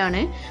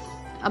വേണ്ടിയിട്ടാണ്.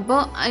 അപ്പോൾ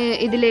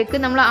ഇതിലേക്ക്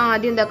നമ്മൾ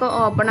ആദ്യം എന്താക്കുക,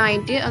 ഓപ്പൺ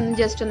ആയിട്ട് ഒന്ന്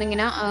ജസ്റ്റ്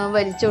ഒന്നിങ്ങനെ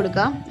വലിച്ചു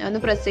കൊടുക്കാം, ഒന്ന്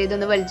പ്രസ്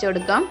ചെയ്തൊന്ന് വലിച്ചു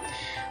കൊടുക്കാം.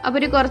 അപ്പോൾ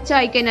ഒരു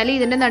കുറച്ചായി കഴിഞ്ഞാൽ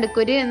ഇതിൻ്റെ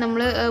നടുക്കൊരു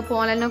നമ്മൾ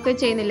പോലനൊക്കെ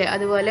ചെയ്യുന്നില്ലേ,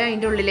 അതുപോലെ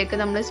അതിൻ്റെ ഉള്ളിലേക്ക്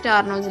നമ്മൾ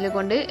സ്റ്റാർ നോസിൽ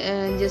കൊണ്ട്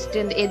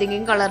ജസ്റ്റ്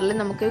ഏതെങ്കിലും കളറിൽ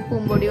നമുക്ക്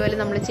പൂമ്പൊടി പോലെ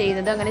നമ്മൾ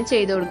ചെയ്യുന്നത് അങ്ങനെ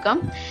ചെയ്ത് കൊടുക്കാം.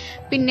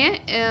 പിന്നെ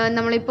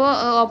നമ്മളിപ്പോൾ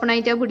ഓപ്പൺ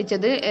ആയിട്ടാണ്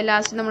പിടിച്ചത്.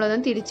 ലാസ്റ്റ് നമ്മളൊന്ന്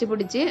തിരിച്ച്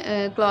പിടിച്ച്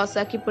ക്ലോസ്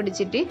ആക്കി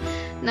പിടിച്ചിട്ട്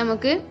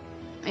നമുക്ക്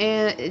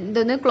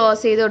ഇതൊന്ന്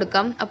ക്ലോസ് ചെയ്ത്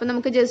കൊടുക്കാം. അപ്പോൾ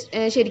നമുക്ക്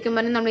ജസ്റ്റ് ശരിക്കും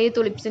പറഞ്ഞാൽ നമ്മൾ ഈ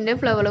തുലിപ്സിൻ്റെ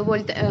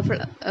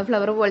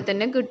ഫ്ലവർ പോലെ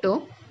തന്നെ കിട്ടും.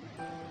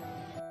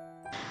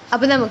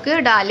 അപ്പോൾ നമുക്ക്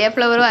ഡാലിയ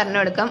ഫ്ലവർ വരഞ്ഞു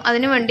കൊടുക്കാം.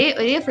 അതിനു വേണ്ടി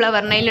ഒരു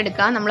ഫ്ലവർ നെയിൽ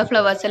എടുക്കാം. നമ്മൾ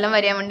ഫ്ലവേഴ്സ് എല്ലാം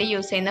വരാൻ വേണ്ടി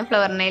യൂസ് ചെയ്യുന്ന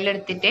ഫ്ലവർ നെയിൽ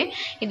എടുത്തിട്ട്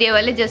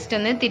ഇതേപോലെ ജസ്റ്റ്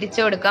ഒന്ന് തിരിച്ചു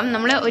കൊടുക്കാം.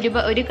 നമ്മൾ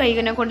ഒരു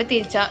കൈനെ കൊണ്ട്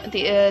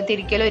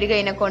തിരിക്കൽ, ഒരു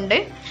കൈനെ കൊണ്ട്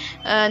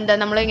എന്താ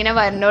നമ്മളിങ്ങനെ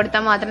വരഞ്ഞു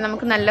കൊടുത്താൽ മാത്രമേ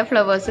നമുക്ക് നല്ല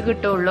ഫ്ലവേഴ്സ്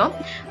കിട്ടുള്ളൂ.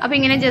 അപ്പോൾ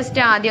ഇങ്ങനെ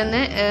ജസ്റ്റ് ആദ്യം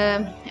ഒന്ന്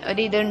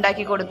ഒരു ഇത്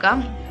ഉണ്ടാക്കി കൊടുക്കാം.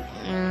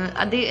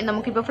 അത്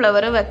നമുക്കിപ്പോൾ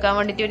ഫ്ലവർ വെക്കാൻ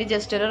വേണ്ടിയിട്ട് ഒരു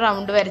ജസ്റ്റ് ഒരു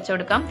റൗണ്ട് വരച്ചു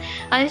കൊടുക്കാം.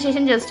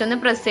 അതിനുശേഷം ജസ്റ്റ് ഒന്ന്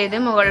പ്രസ് ചെയ്ത്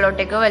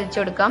മുകളിലോട്ടേക്ക് വലിച്ചു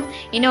കൊടുക്കാം.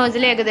 ഈ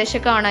നോസിൽ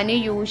ഏകദേശം കാണാൻ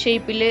യു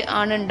ഷേപ്പിൽ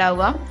ആണ്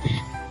ഉണ്ടാവുക.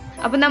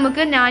 അപ്പം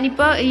നമുക്ക്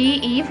ഞാനിപ്പോൾ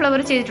ഈ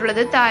ഫ്ലവർ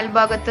ചെയ്തിട്ടുള്ളത്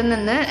താൽഭാഗത്ത്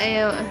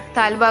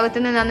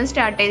നിന്നാണ്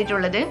സ്റ്റാർട്ട്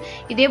ചെയ്തിട്ടുള്ളത്.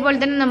 ഇതേപോലെ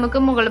തന്നെ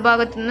നമുക്ക് മുകൾ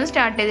ഭാഗത്ത് നിന്ന്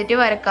സ്റ്റാർട്ട് ചെയ്തിട്ട്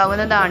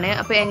വരക്കാവുന്നതാണ്.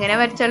 അപ്പോൾ എങ്ങനെ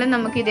വരച്ചാലും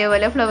നമുക്ക്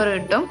ഇതേപോലെ ഫ്ലവർ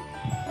കിട്ടും.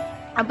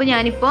 അപ്പോൾ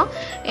ഞാനിപ്പോൾ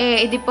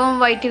ഇതിപ്പോൾ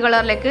വൈറ്റ്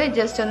കളറിലേക്ക്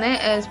ജസ്റ്റ് ഒന്ന്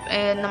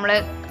നമ്മളെ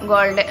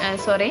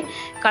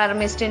കളർ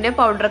മിസ്റ്റിൻ്റെ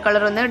പൗഡർ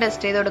കളർ ഒന്ന്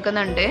ഡസ്റ്റ് ചെയ്ത്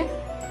കൊടുക്കുന്നുണ്ട്.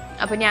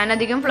 അപ്പോൾ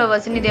ഞാനധികം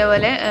ഫ്ലവേഴ്സിന്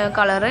ഇതേപോലെ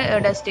കളറ്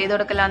ഡസ്റ്റ് ചെയ്ത്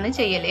കൊടുക്കലാന്ന്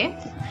ചെയ്യല്.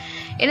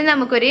 ഇനി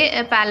നമുക്കൊരു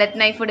പാലറ്റ്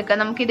നൈഫ് എടുക്കാം.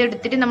 നമുക്കിത്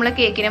എടുത്തിട്ട് നമ്മൾ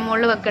കേക്കിന്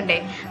മുകളിൽ വെക്കണ്ടേ,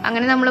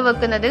 അങ്ങനെ നമ്മൾ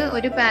വെക്കുന്നത്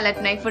ഒരു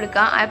പാലറ്റ് നൈഫ്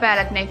എടുക്കാം. ആ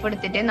പാലറ്റ് നൈഫ്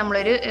എടുത്തിട്ട്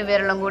നമ്മളൊരു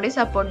വിരളം കൂടി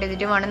സപ്പോർട്ട്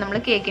ചെയ്തിട്ട് വേണം നമ്മൾ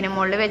കേക്കിന്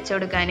മുകളിൽ വെച്ച്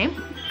കൊടുക്കാൻ.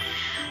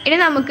 ഇനി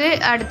നമുക്ക്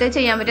അടുത്ത്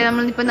ചെയ്യാൻ പറ്റുക,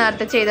 നമ്മളിപ്പോൾ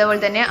നേരത്തെ ചെയ്ത പോലെ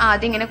തന്നെ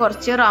ആദ്യം ഇങ്ങനെ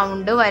കുറച്ച്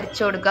റൗണ്ട്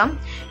വരച്ചു കൊടുക്കാം.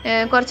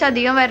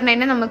 കുറച്ചധികം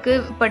വരണതിന് നമുക്ക്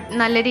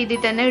നല്ല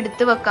രീതിയിൽ തന്നെ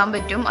എടുത്ത് വെക്കാൻ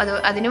പറ്റും.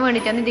 അതിന്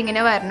വേണ്ടിയിട്ടാണ്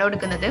ഇതിങ്ങനെ വരഞ്ഞു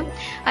കൊടുക്കുന്നത്.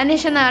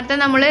 അതിനുശേഷം നേരത്തെ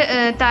നമ്മൾ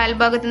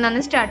താൽഭാഗത്തു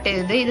നിന്നാണ് സ്റ്റാർട്ട്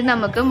ചെയ്തത്. ഇത്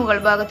നമുക്ക് മുകൾ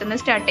ഭാഗത്തു നിന്ന്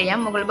സ്റ്റാർട്ട്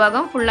ചെയ്യാം. മുകൾ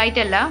ഭാഗം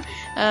ഫുള്ളായിട്ടല്ല,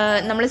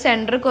 നമ്മൾ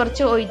സെൻറ്റർ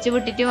കുറച്ച്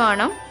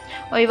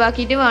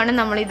ഒഴിവാക്കിയിട്ട് വേണം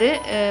നമ്മളിത്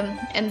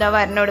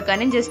വരഞ്ഞു കൊടുക്കാൻ.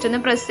 ജസ്റ്റ്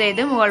ഒന്ന് പ്രസ്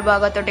ചെയ്ത് മുകൾ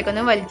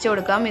ഭാഗത്തോട്ടേക്കൊന്ന് വലിച്ചു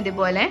കൊടുക്കാം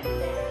ഇതുപോലെ.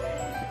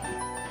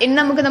 ഇനി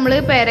നമുക്ക് നമ്മൾ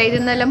പെയർ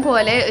ചെയ്തെന്നെല്ലാം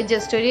പോലെ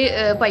ജസ്റ്റ് ഒരു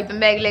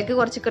പൈപ്പിംഗ് ബാഗിലേക്ക്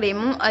കുറച്ച്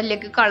ക്രീമും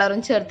അതിലേക്ക് കളറും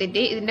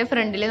ചേർത്തിട്ട് ഇതിൻ്റെ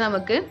ഫ്രണ്ടിൽ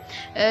നമുക്ക്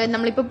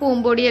നമ്മളിപ്പോൾ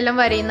പൂമ്പൊടിയെല്ലാം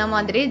വരയുന്ന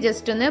മാതിരി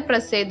ജസ്റ്റ് ഒന്ന്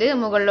പ്രസ് ചെയ്ത്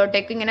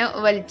മുകളിലോട്ടേക്ക് ഇങ്ങനെ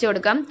വലിച്ചു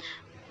കൊടുക്കാം.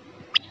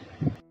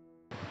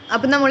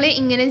 അപ്പം നമ്മൾ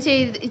ഇങ്ങനെ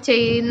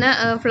ചെയ്യുന്ന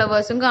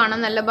ഫ്ലവേഴ്സും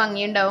കാണാൻ നല്ല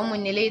ഭംഗിയുണ്ടാവും.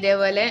 മുന്നിൽ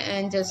ഇതേപോലെ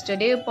ജസ്റ്റ്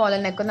ഒരു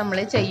പോലനൊക്കെ നമ്മൾ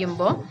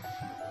ചെയ്യുമ്പോൾ.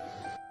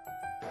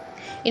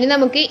 ഇനി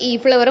നമുക്ക് ഈ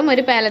ഫ്ലവറും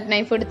ഒരു പാലറ്റ്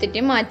നൈഫ്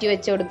എടുത്തിട്ട് മാറ്റി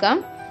വെച്ച് കൊടുക്കാം.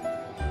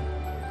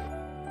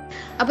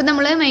 അപ്പോൾ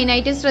നമ്മൾ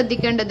മെയിനായിട്ട്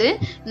ശ്രദ്ധിക്കേണ്ടത്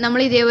നമ്മൾ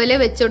ഇതേപോലെ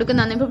വെച്ച്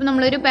കൊടുക്കുന്നതാണ്. ഇപ്പോൾ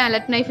നമ്മളൊരു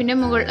പാലറ്റ്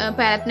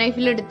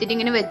നൈഫിൽ എടുത്തിട്ട്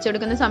ഇങ്ങനെ വെച്ച്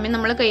കൊടുക്കുന്ന സമയം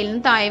നമ്മളെ കയ്യിൽ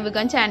നിന്ന് താഴെ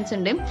വീകാൻ ചാൻസ്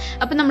ഉണ്ട്.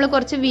 അപ്പോൾ നമ്മൾ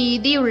കുറച്ച്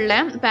വീതിയുള്ള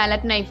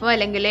പാലറ്റ് നൈഫോ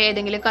അല്ലെങ്കിൽ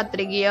ഏതെങ്കിലും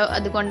കത്രികയോ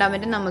അത് കൊണ്ടാൻ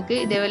പറ്റും. നമുക്ക്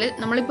ഇതേപോലെ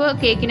നമ്മളിപ്പോൾ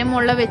കേക്കിന്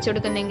മുകളിൽ വെച്ച്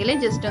കൊടുക്കുന്നെങ്കിൽ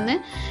ജസ്റ്റ് ഒന്ന്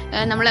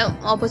നമ്മൾ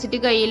ഓപ്പോസിറ്റ്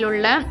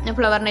കയ്യിലുള്ള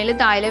ഫ്ലവർ നെയിൽ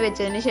താഴെ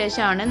വെച്ചതിന്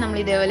ശേഷമാണ് നമ്മൾ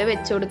ഇതേപോലെ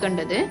വെച്ച്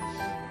കൊടുക്കേണ്ടത്.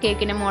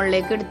 കേക്കിന്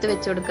മുകളിലേക്ക് എടുത്ത്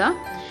വെച്ച് കൊടുക്കുക.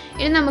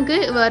 ഇനി നമുക്ക്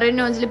വേറൊരു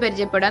നോസിൽ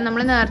പരിചയപ്പെടാം.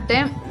 നമ്മൾ നേരത്തെ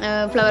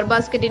ഫ്ലവർ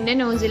ബാസ്ക്കറ്റിൻ്റെ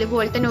നോസിൽ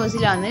പോലത്തെ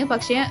നോസിലാണ്,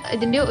 പക്ഷേ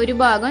ഇതിൻ്റെ ഒരു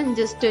ഭാഗം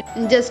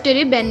ജസ്റ്റ്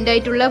ഒരു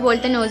ബെൻഡായിട്ടുള്ള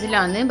പോലത്തെ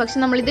നോസിലാണ്. പക്ഷെ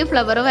നമ്മളിത്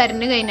ഫ്ലവർ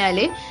വരഞ്ഞു കഴിഞ്ഞാൽ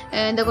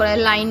എന്താ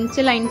പറയുക,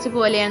 ലൈൻസ്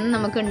പോലെയാണ്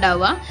നമുക്ക്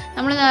ഉണ്ടാവുക.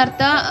 നമ്മൾ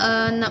നേരത്തെ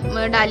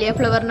ഡാലിയ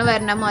ഫ്ലവറിന്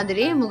വരണ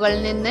മാതിരി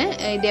മുകളിൽ നിന്ന്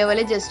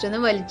ഇതേപോലെ ജസ്റ്റ്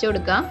ഒന്ന് വലിച്ചു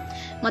കൊടുക്കാം.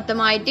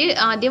 മൊത്തമായിട്ട്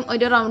ആദ്യം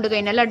ഒരു റൗണ്ട്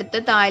കഴിഞ്ഞാൽ അടുത്ത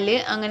താല്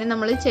അങ്ങനെ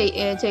നമ്മൾ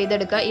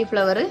ചെയ്തെടുക്കുക. ഈ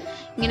ഫ്ലവർ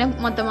ഇങ്ങനെ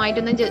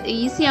മൊത്തമായിട്ടൊന്ന്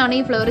ഈസിയാണ്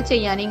ഈ ഫ്ലവർ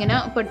ചെയ്യാൻ. ഇങ്ങനെ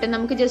പെട്ടെന്ന്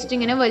നമുക്ക് ജസ്റ്റ്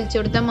ഇങ്ങനെ വലിച്ചു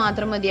കൊടുത്താൽ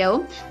മാത്രം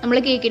മതിയാവും. നമ്മൾ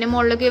കേക്കിന്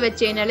മുകളിലൊക്കെ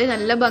വെച്ച് കഴിഞ്ഞാൽ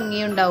നല്ല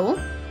ഭംഗിയുണ്ടാവും.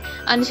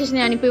 അതിനുശേഷം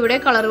ഞാനിപ്പോൾ ഇവിടെ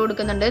കളർ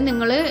കൊടുക്കുന്നുണ്ട്.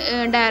 നിങ്ങൾ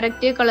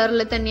ഡയറക്റ്റ്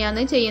കളറിൽ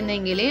തന്നെയാണ്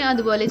ചെയ്യുന്നതെങ്കിൽ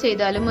അതുപോലെ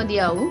ചെയ്താലും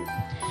മതിയാവും.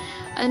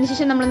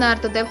 അതിനുശേഷം നമ്മൾ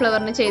നേരത്തെ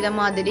ഫ്ലവറിന് ചെയ്ത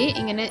മാതിരി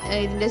ഇങ്ങനെ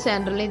ഇതിൻ്റെ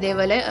സെൻറ്ററിൽ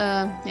ഇതേപോലെ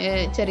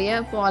ചെറിയ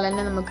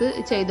പോലന്നെ നമുക്ക്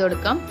ചെയ്ത്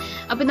കൊടുക്കാം.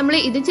 അപ്പോൾ നമ്മൾ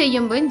ഇത്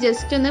ചെയ്യുമ്പോൾ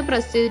ജസ്റ്റ് ഒന്ന്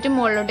പ്രസ് ചെയ്തിട്ട്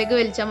മുകളിലോട്ടേക്ക്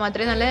വലിച്ചാൽ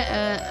മാത്രമേ നല്ല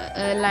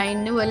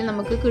ലൈനിന് പോലെ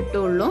നമുക്ക്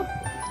കിട്ടുള്ളൂ.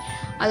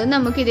 അത്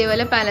നമുക്ക്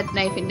ഇതേപോലെ പാലറ്റ്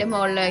നൈഫിൻ്റെ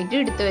മുകളിലായിട്ട്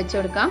എടുത്ത് വെച്ച്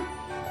കൊടുക്കാം.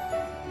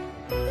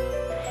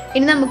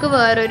 ഇനി നമുക്ക്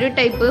വേറൊരു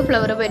ടൈപ്പ്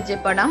ഫ്ലവർ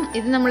പരിചയപ്പെടാം.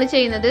 ഇത് നമ്മൾ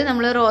ചെയ്യുന്നത്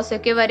നമ്മൾ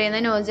റോസൊക്കെ വരയുന്ന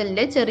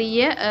നോസിലിൻ്റെ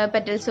ചെറിയ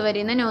പെറ്റൽസ്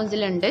വരയുന്ന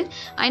നോസിലുണ്ട്.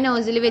 ആ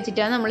നോസിൽ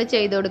വെച്ചിട്ടാണ് നമ്മൾ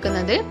ചെയ്ത്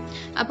കൊടുക്കുന്നത്.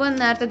 അപ്പോൾ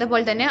നേരത്തെ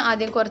പോലെ തന്നെ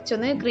ആദ്യം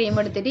കുറച്ചൊന്ന് ക്രീം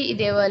എടുത്തിട്ട്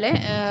ഇതേപോലെ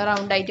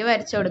റൗണ്ടായിട്ട്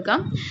വരച്ചു കൊടുക്കാം.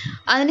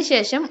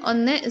 അതിനുശേഷം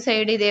ഒന്ന്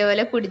സൈഡ്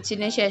ഇതേപോലെ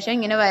പിടിച്ചതിന് ശേഷം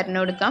ഇങ്ങനെ വരഞ്ഞു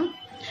കൊടുക്കാം.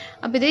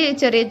 അപ്പോൾ ഇത്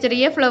ചെറിയ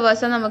ചെറിയ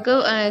ഫ്ലവേഴ്സാണ് നമുക്ക്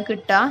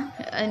കിട്ടുക.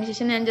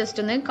 അതിനുശേഷം ഞാൻ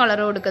ജസ്റ്റ് ഒന്ന് കളർ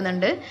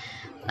കൊടുക്കുന്നുണ്ട്.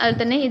 അതുപോലെ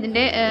തന്നെ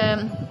ഇതിൻ്റെ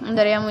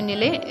എന്താ പറയുക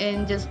മുന്നിൽ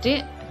ജസ്റ്റ്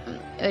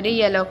ഒരു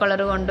യെല്ലോ കളർ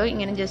കൊണ്ട്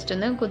ഇങ്ങനെ ജസ്റ്റ്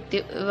ഒന്ന് കുത്തി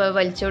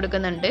വലിച്ചു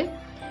കൊടുക്കുന്നുണ്ട്.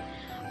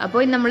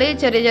 അപ്പോൾ നമ്മൾ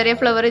ചെറിയ ചെറിയ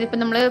ഫ്ലവർ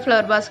ഇതിപ്പോൾ നമ്മൾ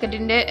ഫ്ലവർ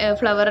ബാസ്ക്കറ്റിൻ്റെ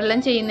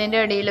ഫ്ലവറെല്ലാം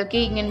ചെയ്യുന്നതിൻ്റെ ഇടയിലൊക്കെ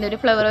ഇങ്ങനത്തെ ഒരു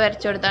ഫ്ലവർ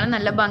വരച്ചു കൊടുത്താൽ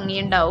നല്ല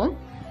ഭംഗിയുണ്ടാവും.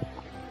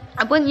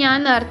 അപ്പോൾ ഞാൻ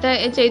നേരത്തെ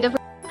ചെയ്ത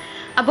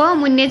അപ്പോൾ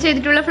മുന്നേ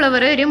ചെയ്തിട്ടുള്ള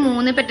ഫ്ലവർ ഒരു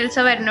 3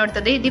 പെറ്റൽസാണ് വരണം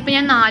കൊടുത്തത്. ഇതിപ്പോൾ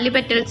ഞാൻ 4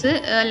 പെറ്റൽസ്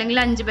അല്ലെങ്കിൽ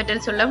 5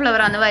 പെറ്റൽസ് ഉള്ള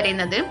ഫ്ലവറാണ്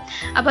വരയുന്നത്.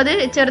 അപ്പോൾ അത്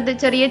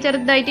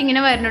ചെറുതായിട്ട്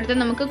ഇങ്ങനെ വരണെടുത്ത്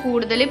നമുക്ക്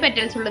കൂടുതൽ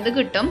പെറ്റൽസ് ഉള്ളത്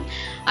കിട്ടും.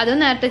 അത്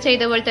നേരത്തെ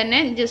ചെയ്ത പോലെ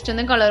തന്നെ ജസ്റ്റ്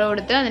ഒന്ന് കളർ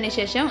കൊടുത്ത്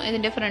അതിനുശേഷം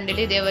ഇതിൻ്റെ ഫ്രണ്ടിൽ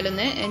ഇതേപോലെ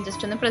ഒന്ന്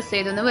ജസ്റ്റ് ഒന്ന് പ്രസ്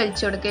ചെയ്തൊന്ന്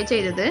വലിച്ചു കൊടുക്കുകയാണ്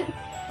ചെയ്തത്.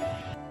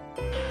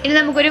 ഇനി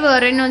നമുക്കൊരു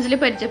വേറൊരു നോസിൽ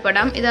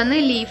പരിചയപ്പെടാം.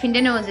 ഇതാണ്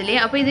ലീഫിൻ്റെ നോസിൽ.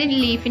 അപ്പോൾ ഇത്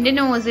ലീഫിൻ്റെ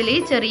നോസിൽ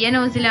ചെറിയ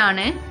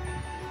നോസിലാണ്.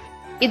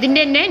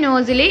 ഇതിൻ്റെ തന്നെ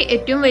നോസിൽ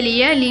ഏറ്റവും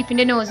വലിയ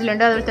ലീഫിൻ്റെ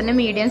നോസിലുണ്ട്, അതുപോലെ തന്നെ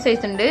മീഡിയം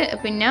സൈസ് ഉണ്ട്,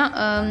 പിന്നെ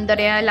എന്താ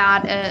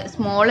പറയുക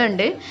സ്മോൾ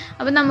ഉണ്ട്.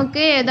 അപ്പോൾ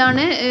നമുക്ക്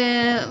ഏതാണ്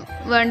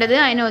വേണ്ടത്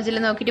ആ നോസിൽ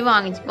നോക്കിയിട്ട്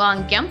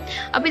വാങ്ങിക്കാം.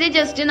 അപ്പോൾ ഇത്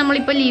ജസ്റ്റ്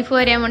നമ്മളിപ്പോൾ ലീഫ്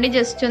വരാൻ വേണ്ടി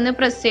ജസ്റ്റ് ഒന്ന്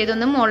പ്രസ്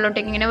ചെയ്തൊന്ന്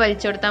മുകളിലോട്ടേക്ക് ഇങ്ങനെ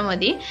വലിച്ചു കൊടുത്താൽ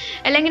മതി.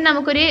 അല്ലെങ്കിൽ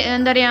നമുക്കൊരു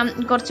എന്താ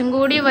പറയുക കുറച്ചും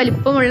കൂടി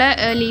വലിപ്പമുള്ള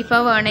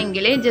ലീഫാണ്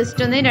വേണമെങ്കിൽ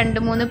ജസ്റ്റ് ഒന്ന്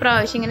 2-3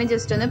 പ്രാവശ്യം ഇങ്ങനെ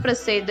ജസ്റ്റ് ഒന്ന്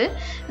പ്രസ് ചെയ്ത്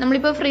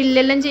നമ്മളിപ്പോൾ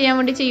ഫ്രില്ലെല്ലാം ചെയ്യാൻ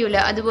വേണ്ടി ചെയ്യൂല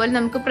അതുപോലെ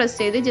നമുക്ക് പ്രസ്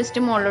ചെയ്ത്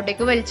ജസ്റ്റ്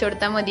മുകളിലോട്ടേക്ക് വലിച്ചു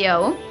കൊടുത്താൽ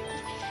മതിയാവും.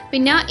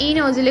 പിന്നെ ഈ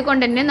നോസിൽ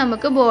കൊണ്ട് തന്നെ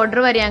നമുക്ക് ബോർഡർ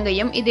വരയാൻ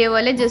കഴിയും.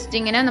 ഇതേപോലെ ജസ്റ്റ്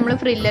ഇങ്ങനെ നമ്മൾ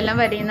ഫ്രില്ലെല്ലാം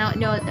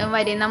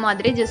വരയുന്ന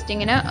മാതിരി ജസ്റ്റ്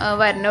ഇങ്ങനെ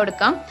വരഞ്ഞു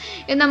കൊടുക്കാം.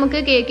 ഇത്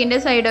നമുക്ക് കേക്കിൻ്റെ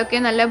സൈഡൊക്കെ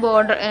നല്ല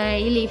ബോർഡർ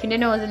ഈ ലീഫിൻ്റെ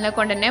നോസിലിനെ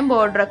കൊണ്ട് തന്നെ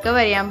ബോർഡറൊക്കെ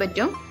വരയാൻ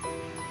പറ്റും.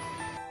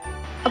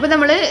 അപ്പോൾ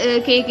നമ്മൾ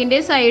കേക്കിൻ്റെ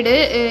സൈഡ്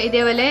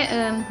ഇതേപോലെ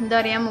എന്താ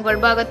പറയുക മുകൾ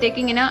ഭാഗത്തേക്ക്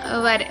ഇങ്ങനെ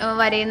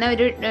വരയുന്ന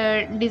ഒരു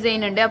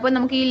ഡിസൈൻ ഉണ്ട്. അപ്പോൾ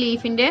നമുക്ക് ഈ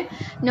ലീഫിൻ്റെ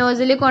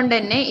നോസിൽ കൊണ്ട്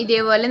തന്നെ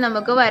ഇതേപോലെ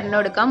നമുക്ക് വരഞ്ഞു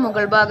കൊടുക്കാം.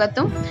 മുകൾ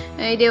ഭാഗത്തും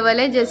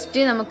ഇതേപോലെ ജസ്റ്റ്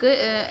നമുക്ക്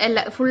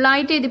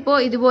ഫുള്ളായിട്ട് ഇതിപ്പോൾ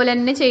ഇതുപോലെ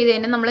തന്നെ ചെയ്ത്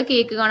കഴിഞ്ഞാൽ നമ്മൾ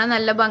കേക്ക് കാണാൻ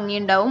നല്ല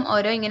ഭംഗിയുണ്ടാവും.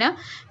 ഓരോ ഇങ്ങനെ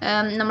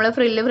നമ്മൾ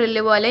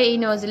ഫ്രില്ല് പോലെ ഈ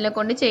നോസിലിനെ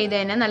കൊണ്ട് ചെയ്ത്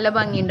കഴിഞ്ഞാൽ നല്ല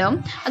ഭംഗിയുണ്ടാവും.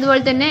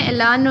 അതുപോലെ തന്നെ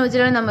എല്ലാ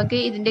നോസിലും നമുക്ക്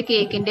ഇതിൻ്റെ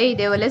കേക്കിൻ്റെ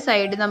ഇതേപോലെ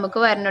സൈഡ് നമുക്ക്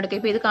വരഞ്ഞു കൊടുക്കാം.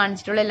 ഇപ്പോൾ ഇത്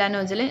കാണിച്ചിട്ടുള്ള എല്ലാ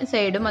നോസിലും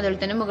സൈഡും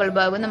അതുപോലെ തന്നെ മുകൾ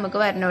ഭാഗം നമുക്ക്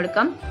വരഞ്ഞു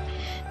കൊടുക്കാം.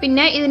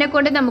 പിന്നെ ഇതിനെ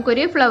കൊണ്ട്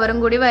നമുക്കൊരു ഫ്ലവറും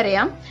കൂടി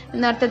വരയാം.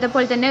 നേരത്തെ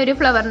പോലെ തന്നെ ഒരു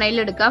ഫ്ലവർ നൈൽ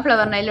എടുക്കുക.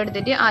 ഫ്ലവർ നൈൽ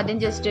എടുത്തിട്ട് ആദ്യം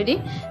ജസ്റ്റ് ഒരു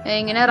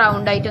ഇങ്ങനെ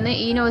റൗണ്ട് ആയിട്ടൊന്ന്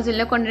ഈ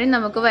നോസിലിനെ കൊണ്ടുവരും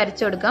നമുക്ക്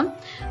വരച്ചു കൊടുക്കാം.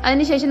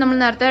 അതിനുശേഷം നമ്മൾ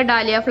നേരത്തെ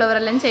ഡാലിയ ഫ്ലവർ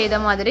എല്ലാം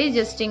ചെയ്ത മാതിരി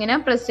ജസ്റ്റ് ഇങ്ങനെ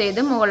പ്രസ്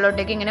ചെയ്ത്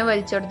മുകളിലോട്ടേക്ക് ഇങ്ങനെ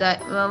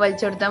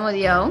വലിച്ചെടുത്താൽ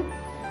മതിയാവും.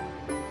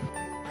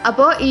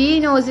 അപ്പോൾ ഈ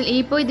നോസിൽ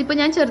ഇതിപ്പോൾ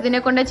ഞാൻ ചെറുതിനെ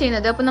കൊണ്ടാണ്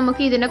ചെയ്യുന്നത്. അപ്പോൾ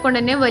നമുക്ക് ഇതിനെ കൊണ്ട്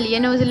തന്നെ വലിയ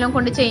നോസിലിനെ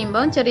കൊണ്ട്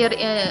ചെയ്യുമ്പോൾ ചെറിയ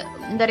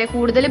എന്താ പറയുക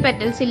കൂടുതൽ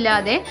പെറ്റൽസ്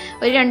ഇല്ലാതെ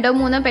ഒരു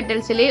 2-3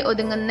 പെറ്റൽസിൽ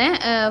ഒതുങ്ങുന്ന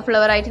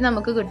ഫ്ലവറായിട്ട്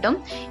നമുക്ക് കിട്ടും.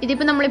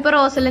 ഇതിപ്പോൾ നമ്മളിപ്പോൾ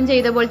റോസെല്ലാം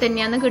ചെയ്ത പോലെ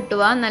തന്നെയാണ്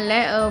കിട്ടുക.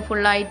 നല്ല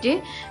ഫുള്ളായിട്ട്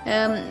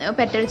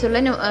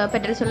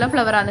പെറ്റൽസുള്ള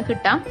ഫ്ലവറാണ്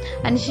കിട്ടുക.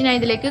 അതിനുശേഷം ഞാൻ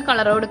ഇതിലേക്ക്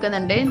കളർ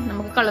കൊടുക്കുന്നുണ്ട്.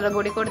 നമുക്ക് കളർ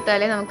കൂടി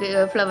കൊടുത്താലേ നമുക്ക്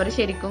ഫ്ലവർ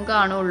ശരിക്കും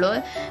കാണുള്ളൂ.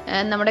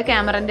 നമ്മുടെ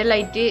ക്യാമറൻ്റെ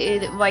ലൈറ്റ്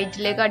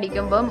വൈറ്റിലേക്ക്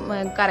അടിക്കുമ്പം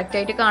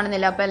കറക്റ്റായിട്ട്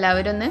കാണുന്നില്ല. അപ്പോൾ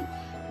എല്ലാവരും ഒന്ന്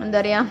എന്താ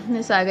പറയുക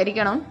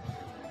സഹകരിക്കണം.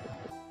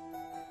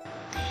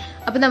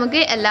 അപ്പോൾ നമുക്ക്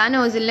എല്ലാ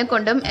നോസിലിനെ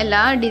കൊണ്ടും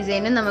എല്ലാ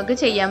ഡിസൈനും നമുക്ക്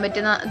ചെയ്യാൻ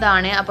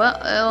പറ്റുന്നതാണ്. അപ്പോൾ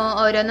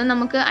ഓരോന്നും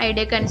നമുക്ക്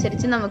ഐഡിയക്ക്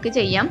അനുസരിച്ച് നമുക്ക്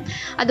ചെയ്യാം.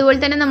 അതുപോലെ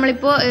തന്നെ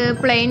നമ്മളിപ്പോൾ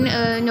പ്ലെയിൻ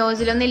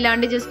നോസിലൊന്നും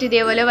ഇല്ലാണ്ട് ജസ്റ്റ്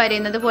ഇതേപോലെ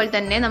വരയുന്നത് പോലെ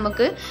തന്നെ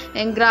നമുക്ക്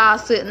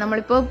ഗ്രാസ്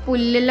നമ്മളിപ്പോൾ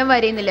പുല്ലെല്ലാം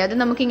വരയുന്നില്ല അത്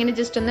നമുക്കിങ്ങനെ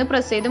ജസ്റ്റ് ഒന്ന്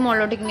പ്രസ് ചെയ്ത്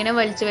മുകളിലോട്ടേക്ക് ഇങ്ങനെ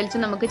വലിച്ച്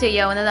നമുക്ക്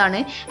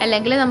ചെയ്യാവുന്നതാണ്.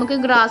 അല്ലെങ്കിൽ നമുക്ക്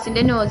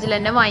ഗ്രാസിൻ്റെ നോസിൽ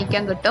തന്നെ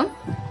വാങ്ങിക്കാൻ കിട്ടും.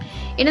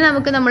 ഇനി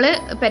നമുക്ക് നമ്മൾ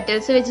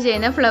പെറ്റൽസ് വെച്ച്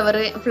ചെയ്യുന്ന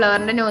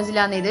ഫ്ലവറിൻ്റെ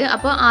നോസിലാണ് ഇത്.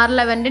 അപ്പോൾ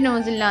R11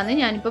 നോസിലാണ്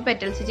ഞാനിപ്പോൾ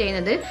പെറ്റൽസ്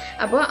ചെയ്യുന്നത്.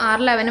 അപ്പോൾ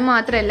R11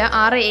 മാത്രമല്ല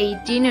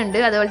R18 ഉണ്ട്,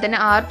 അതുപോലെ തന്നെ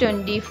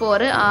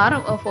R24,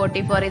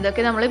 R44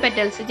 ഇതൊക്കെ നമ്മൾ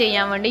പെറ്റൽസ്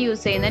ചെയ്യാൻ വേണ്ടി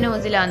യൂസ് ചെയ്യുന്ന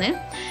നോസിലാണ്.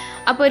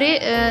 അപ്പോൾ ഒരു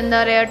എന്താ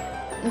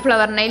പറയുക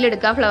ഫ്ലവർ നൈൽ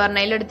എടുക്കുക. ഫ്ലവർ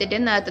നൈൽ എടുത്തിട്ട്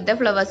നേരത്തെ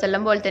ഫ്ലവേഴ്സ്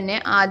എല്ലാം പോലെ തന്നെ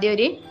ആദ്യം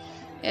ഒരു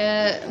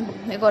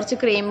കുറച്ച്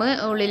ക്രീം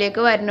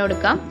ഉള്ളിലേക്ക് വരഞ്ഞു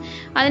കൊടുക്കാം.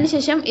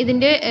 അതിനുശേഷം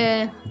ഇതിൻ്റെ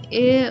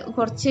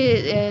കുറച്ച്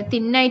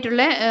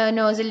തിന്നായിട്ടുള്ള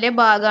നോസിലിൻ്റെ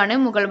ഭാഗമാണ്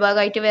മുകൾ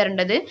ഭാഗമായിട്ട്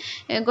വരേണ്ടത്,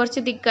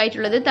 കുറച്ച്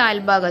തിക്കായിട്ടുള്ളത്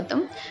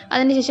താഴ്ഭാഗത്തും.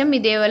 അതിനുശേഷം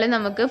ഇതേപോലെ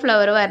നമുക്ക്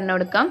ഫ്ലവർ വരഞ്ഞു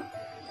കൊടുക്കാം.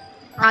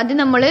 ആദ്യം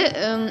നമ്മൾ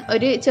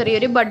ഒരു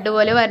ചെറിയൊരു ബഡ്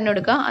പോലെ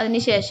വരഞ്ഞെടുക്കുക.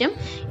 അതിനുശേഷം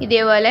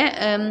ഇതേപോലെ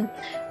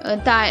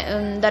എന്താ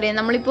പറയുക,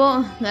 നമ്മളിപ്പോൾ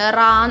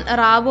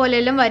റാ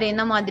പോലെയെല്ലാം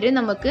വരയുന്ന മാതിരി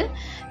നമുക്ക്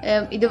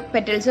ഇത്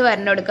പെറ്റൽസ്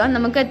വരഞ്ഞെടുക്കാം.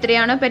 നമുക്ക്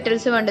എത്രയാണോ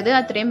പെറ്റൽസ് വേണ്ടത്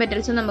അത്രയും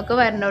പെറ്റൽസ് നമുക്ക്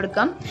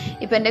വരഞ്ഞെടുക്കാം.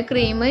 ഇപ്പം എൻ്റെ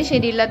ക്രീം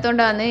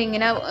ശരിയില്ലാത്തതുകൊണ്ടാണ്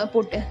ഇങ്ങനെ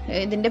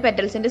ഇതിൻ്റെ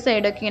പെറ്റൽസിൻ്റെ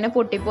സൈഡൊക്കെ ഇങ്ങനെ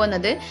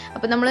പൊട്ടിപ്പോകുന്നത്.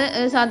 അപ്പോൾ നമ്മൾ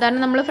സാധാരണ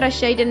നമ്മൾ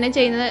ഫ്രഷ് ആയിട്ട് തന്നെ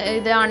ചെയ്യുന്ന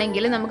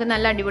ഇതാണെങ്കിൽ നമുക്ക്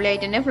നല്ല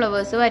അടിപൊളിയായിട്ട് തന്നെ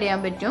ഫ്ലവേഴ്സ്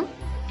വരയാൻ പറ്റും.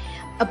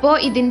 അപ്പോൾ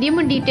ഇതിൻ്റെയും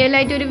ഡീറ്റെയിൽ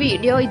ആയിട്ട് ഒരു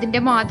വീഡിയോ, ഇതിൻ്റെ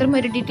മാത്രം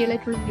ഒരു ഡീറ്റെയിൽ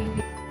ആയിട്ടുള്ള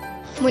വീഡിയോ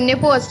മുന്നേ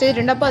പോസ്റ്റ്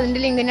ചെയ്തിട്ടുണ്ട്. അപ്പോൾ അതിൻ്റെ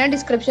ലിങ്ക് ഞാൻ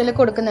ഡിസ്ക്രിപ്ഷനിൽ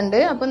കൊടുക്കുന്നുണ്ട്.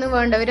 അപ്പോൾ ഒന്ന്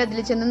വേണ്ടവർ അതിൽ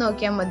ചെന്ന്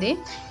നോക്കിയാൽ മതി.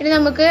 ഇനി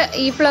നമുക്ക്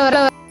ഈ ഫ്ലവർ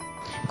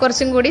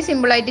കുറച്ചും കൂടി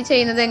സിമ്പിളായിട്ട്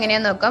ചെയ്യുന്നത്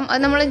എങ്ങനെയാണെന്ന് നോക്കാം.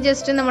 അത് നമ്മൾ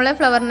ജസ്റ്റ് നമ്മൾ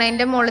ഫ്ലവർ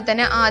നൈലിൻ്റെ മുകളിൽ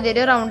തന്നെ ആദ്യം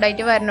ഒരു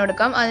റൗണ്ടായിട്ട്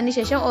വരഞ്ഞെടുക്കാം.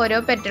 അതിനുശേഷം ഓരോ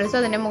പെറ്റൽസ്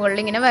അതിൻ്റെ മുകളിൽ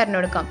ഇങ്ങനെ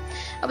വരഞ്ഞെടുക്കാം.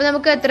 അപ്പോൾ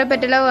നമുക്ക് എത്ര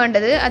പെറ്റലാണ്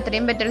വേണ്ടത്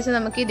അത്രയും പെറ്റൽസ്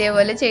നമുക്ക്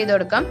ഇതേപോലെ ചെയ്ത്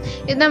കൊടുക്കാം.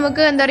 ഇത്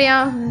നമുക്ക് എന്താ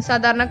പറയുക,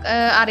 സാധാരണ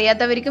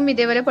അറിയാത്തവർക്കും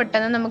ഇതേപോലെ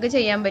പെട്ടെന്ന് നമുക്ക്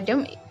ചെയ്യാൻ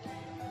പറ്റും.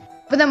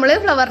 അപ്പോൾ നമ്മൾ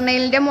ഫ്ലവർ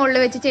നൈലിൻ്റെ മുകളിൽ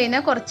വെച്ച് ചെയ്യുന്ന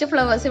കുറച്ച്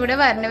ഫ്ലവേഴ്സ് ഇവിടെ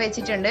വരഞ്ഞ്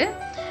വെച്ചിട്ടുണ്ട്.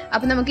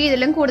 അപ്പോൾ നമുക്ക്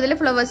ഇതിലും കൂടുതൽ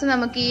ഫ്ലവേഴ്സ്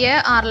നമുക്ക് ഈ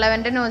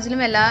R11 നോസിലും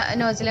എല്ലാ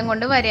നോസിലും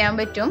കൊണ്ട് വരയാൻ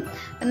പറ്റും.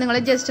 നിങ്ങൾ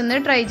ജസ്റ്റ് ഒന്ന്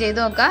ട്രൈ ചെയ്ത്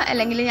നോക്കുക,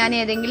 അല്ലെങ്കിൽ ഞാൻ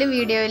ഏതെങ്കിലും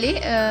വീഡിയോയിൽ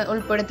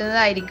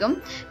ഉൾപ്പെടുത്തുന്നതായിരിക്കും.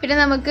 പിന്നെ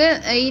നമുക്ക്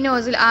ഈ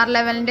നോസിൽ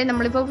R11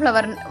 നമ്മളിപ്പോൾ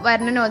ഫ്ലവർ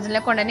വരുന്ന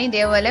നോസിലെ കൊണ്ട് തന്നെ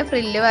ഇതേപോലെ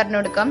ഫ്രില്ല് വരഞ്ഞു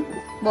കൊടുക്കാം.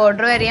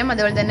 ബോർഡർ വരയാം,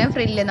 അതുപോലെ തന്നെ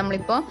ഫ്രില്ല്.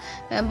 നമ്മളിപ്പോൾ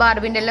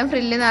ബാർബിൻ്റെ എല്ലാം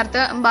ഫ്രില്ല്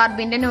നേരത്തെ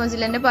ബാർബിൻ്റെ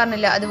നോസിൽ തന്നെ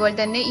പറഞ്ഞില്ല, അതുപോലെ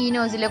തന്നെ ഈ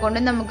നോസിലെ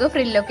കൊണ്ട് നമുക്ക്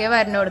ഫ്രില്ലൊക്കെ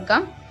വരഞ്ഞു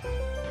കൊടുക്കാം.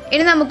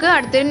 ഇനി നമുക്ക്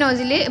അടുത്തൊരു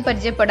നോസിൽ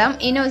പരിചയപ്പെടാം.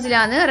 ഈ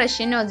നോസിലാണ്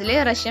റഷ്യൻ നോസിൽ.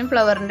 റഷ്യൻ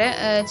ഫ്ലവറിൻ്റെ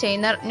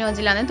ചെയ്യുന്ന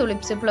നോസിലാണ്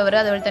തുളിപ്സ് ഫ്ലവർ,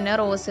 അതുപോലെ തന്നെ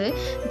റോസ്,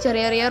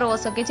 ചെറിയ ചെറിയ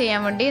റോസൊക്കെ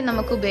ചെയ്യാൻ വേണ്ടി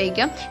നമുക്ക്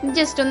ഉപയോഗിക്കാം. ഇത്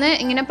ജസ്റ്റ് ഒന്ന്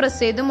ഇങ്ങനെ പ്രസ്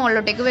ചെയ്ത്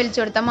മുകളിലോട്ടേക്ക്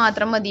വലിച്ചു കൊടുത്താൽ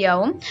മാത്രം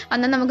മതിയാവും.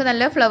 എന്നാൽ നമുക്ക്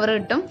നല്ല ഫ്ലവർ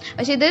കിട്ടും.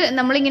 പക്ഷേ ഇത്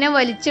നമ്മളിങ്ങനെ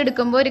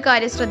വലിച്ചെടുക്കുമ്പോൾ ഒരു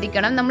കാര്യം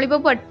ശ്രദ്ധിക്കണം.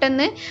 നമ്മളിപ്പോൾ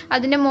പെട്ടെന്ന്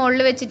അതിൻ്റെ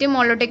മുകളിൽ വെച്ചിട്ട്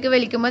മുകളിലോട്ടേക്ക്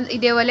വലിക്കുമ്പോൾ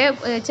ഇതേപോലെ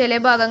ചില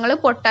ഭാഗങ്ങൾ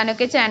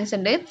പൊട്ടാനൊക്കെ ചാൻസ്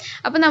ഉണ്ട്.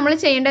 അപ്പോൾ നമ്മൾ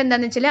ചെയ്യേണ്ടത്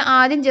എന്താണെന്ന് വെച്ചാൽ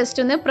ആദ്യം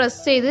ജസ്റ്റ് ഒന്ന്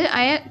പ്രസ് ചെയ്ത്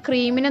ആ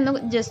ക്രീമിനൊന്ന്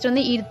ജസ്റ്റ്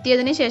ഒന്ന്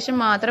ഇരുത്തിയതിന് ശേഷം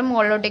മാത്രം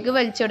മുകളിലോട്ടേക്ക്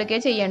വലിച്ചെടുക്കുക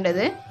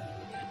ചെയ്യേണ്ടത്.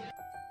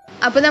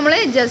 അപ്പോൾ നമ്മൾ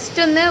ജസ്റ്റ്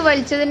ഒന്ന്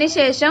വലിച്ചതിന്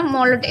ശേഷം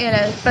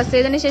പ്രസ്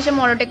ചെയ്തതിന് ശേഷം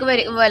മുകളിലോട്ടേക്ക്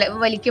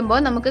വലിക്കുമ്പോൾ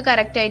നമുക്ക്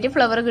കറക്റ്റായിട്ട്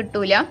ഫ്ലവർ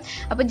കിട്ടൂല.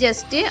 അപ്പോൾ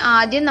ജസ്റ്റ്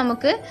ആദ്യം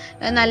നമുക്ക്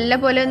നല്ല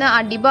പോലെ ഒന്ന്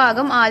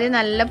അടിഭാഗം ആദ്യം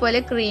നല്ല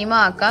പോലെ ക്രീം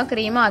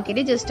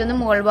ആക്കിയിട്ട് ജസ്റ്റ് ഒന്ന്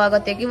മുകൾ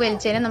ഭാഗത്തേക്ക്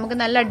വലിച്ചതിന് നമുക്ക്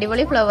നല്ല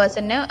അടിപൊളി ഫ്ലവേഴ്സ്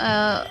തന്നെ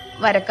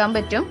വരക്കാൻ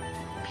പറ്റും.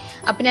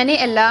 അപ്പം ഞാൻ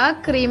എല്ലാ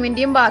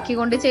ക്രീമിൻ്റെയും ബാക്കി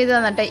കൊണ്ട് ചെയ്ത്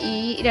തന്നിട്ടെ ഈ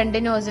രണ്ട്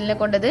നോസിലിനെ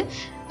കൊണ്ടത്.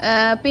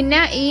 പിന്നെ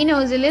ഈ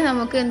നോസിൽ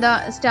നമുക്ക് എന്താ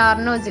സ്റ്റാർ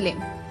നോസിൽ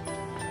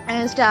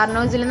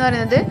എന്ന്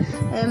പറയുന്നത്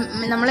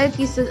നമ്മൾ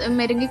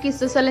മെരുങ്ങി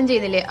കിസ്സസ് എല്ലാം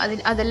ചെയ്തില്ലേ,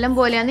 അതെല്ലാം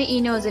പോലെയാണ് ഈ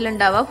നോസിൽ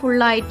ഉണ്ടാവുക.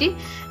 ഫുള്ളായിട്ട്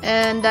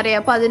എന്താ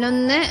പറയുക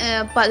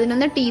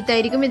 11 ടീത്ത്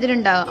ആയിരിക്കും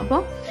ഇതിലുണ്ടാവുക.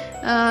 അപ്പോൾ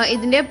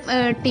ഇതിൻ്റെ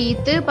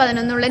ടീത്ത്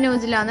 11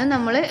 നോസിലാണ്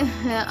നമ്മൾ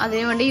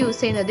അതിനു വേണ്ടി യൂസ്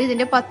ചെയ്യുന്നത്.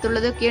 ഇതിൻ്റെ 10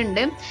 ഉള്ളതൊക്കെ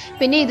ഉണ്ട്.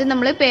 പിന്നെ ഇത്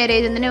നമ്മൾ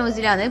പേരെഴുതുന്ന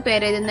നോസിലാണ്.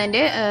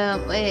 പേരെഴുതുന്നതിൻ്റെ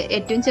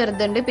ഏറ്റവും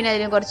ചെറുതുണ്ട്, പിന്നെ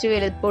അതിന് കുറച്ച്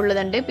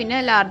വലുപ്പമുള്ളതുണ്ട്, പിന്നെ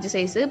ലാർജ്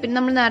സൈസ്, പിന്നെ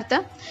നമ്മൾ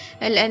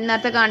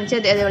നേരത്തെ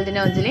കാണിച്ചത് അതേപോലെ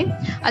തന്നെ നോസിൽ.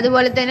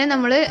 അതുപോലെ തന്നെ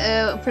നമ്മൾ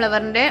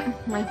ഫ്ലവറിൻ്റെ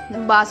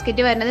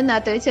ബാസ്ക്കറ്റ് വരുന്നത്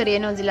നേരത്തെ ഒരു ചെറിയ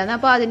നോസിലാണ്.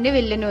 അപ്പോൾ അതിൻ്റെ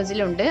വലിയ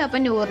നോസിലുണ്ട്. അപ്പോൾ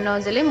 100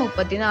 നോസിൽ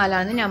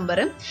 34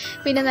 നമ്പർ.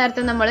 പിന്നെ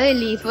നേരത്തെ നമ്മൾ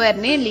ലീഫ്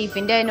വരുന്ന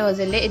ലീഫിൻ്റെ ആ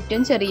നോസിലിൻ്റെ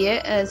ഏറ്റവും ചെറിയ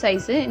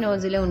സൈസ്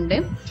നോസിലും ഉണ്ട്.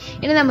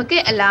 ഇനി നമുക്ക്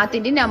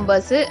എല്ലാത്തിൻ്റെയും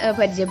നമ്പേഴ്സ്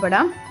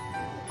പരിചയപ്പെടാം.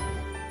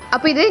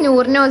 അപ്പോൾ ഇത്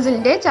 100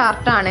 നോസിലിൻ്റെ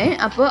ചാർട്ടാണ്.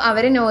 അപ്പോൾ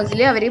അവർ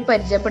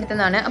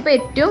പരിചയപ്പെടുത്തുന്നതാണ്. അപ്പോൾ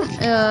ഏറ്റവും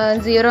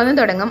 0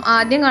 തുടങ്ങും.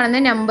 ആദ്യം കാണുന്ന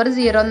നമ്പർ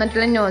 0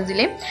 എന്നിട്ടുള്ള നോസിൽ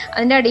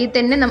അതിൻ്റെ അടിയിൽ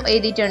തന്നെ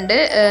എഴുതിയിട്ടുണ്ട്,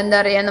 എന്താ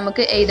പറയുക,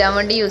 നമുക്ക് എഴുതാൻ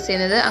വേണ്ടി യൂസ്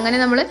ചെയ്യുന്നത്. അങ്ങനെ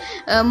നമ്മൾ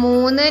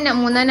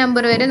 3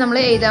 നമ്പർ വരെ നമ്മൾ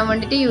എഴുതാൻ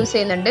വേണ്ടിയിട്ട് യൂസ്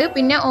ചെയ്യുന്നുണ്ട്.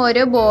 പിന്നെ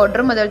ഓരോ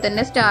ബോർഡറും അതുപോലെ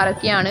തന്നെ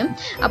സ്റ്റാറൊക്കെയാണ്.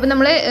 അപ്പോൾ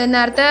നമ്മൾ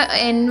നേരത്തെ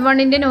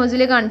N1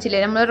 നോസിൽ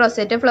കാണിച്ചില്ലേ, നമ്മൾ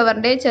റൊസേറ്റോ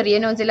ഫ്ലവറിൻ്റെ ചെറിയ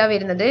നോസിലാണ്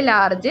വരുന്നത്.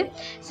 ലാർജ്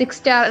 6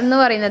 സ്റ്റാർ എന്ന്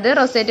പറയുന്നത്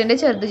റൊസേറ്റോൻ്റെ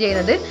ചെറുത്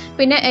ചെയ്യുന്നത്.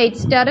 പിന്നെ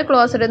 8 സ്റ്റാർ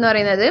ക്ലോസഡ് എന്ന്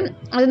പറയുന്നത്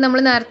അത് നമ്മൾ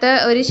നേരത്തെ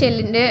ഒരു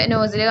ഷെല്ലിൻ്റെ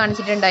നോസിൽ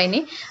കാണിച്ചിട്ടുണ്ടായിന്,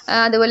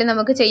 അതുപോലെ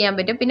നമുക്ക് ചെയ്യാൻ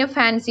പറ്റും. പിന്നെ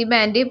ഫാൻസി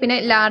ബാൻഡ്, പിന്നെ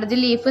ലാർജ്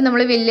ലീഫ്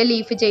നമ്മൾ വലിയ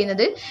ലീഫ്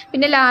ചെയ്യുന്നത്,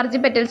 പിന്നെ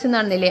ലാർജ് പെറ്റൽസ് എന്ന്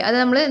പറഞ്ഞില്ലേ അത്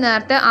നമ്മൾ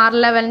നേരത്തെ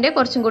R11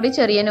 കുറച്ചും കൂടി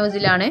ചെറിയ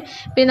നോസിലാണ്.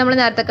 പിന്നെ നമ്മൾ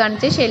നേരത്തെ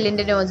കാണിച്ച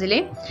ഷെല്ലിൻ്റെ നോസിൽ.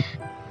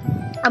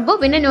 അപ്പോൾ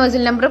പിന്നെ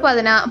നോസിൽ നമ്പർ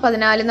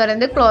 14 എന്ന്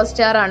പറയുന്നത് ക്ലോസ്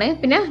സ്റ്റാർ ആണ്.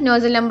 പിന്നെ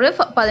നോസിൽ നമ്പർ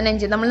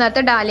 15 നമ്മൾ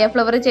നേരത്തെ ഡാലിയ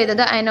ഫ്ലവർ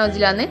ചെയ്തത് ആ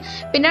നോസിലാണ്.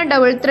 പിന്നെ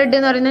ഡബിൾ ത്രെഡ്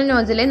എന്ന് പറയുന്ന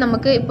നോസിൽ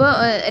നമുക്ക് ഇപ്പോൾ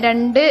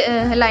 2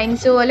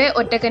 ലൈൻസ് പോലെ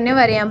ഒറ്റക്ക് തന്നെ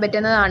വരയാൻ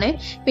പറ്റുന്നതാണ്.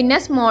 പിന്നെ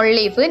സ്മോൾ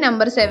ലീഫ്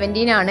നമ്പർ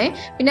 17 ആണ്.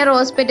 പിന്നെ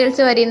റോസ്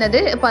പെറ്റൽസ് വരുന്നത്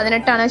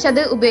 18 ആണ്. പക്ഷെ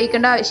അത്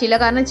ഉപയോഗിക്കേണ്ട ആവശ്യമില്ല,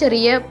 കാരണം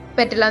ചെറിയ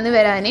പെറ്റലാണ്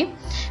വരാൻ.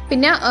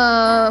 പിന്നെ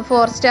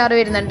 4 സ്റ്റാർ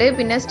വരുന്നുണ്ട്.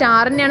 പിന്നെ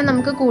സ്റ്റാറിനെയാണ്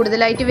നമുക്ക്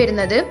കൂടുതലായിട്ട്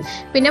വരുന്നത്.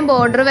 പിന്നെ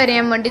ബോർഡർ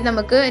വരയാൻ വേണ്ടി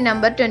നമുക്ക്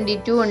നമ്പർ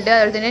 22 ഉണ്ട്,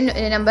 അതുപോലെ തന്നെ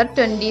നമ്പർ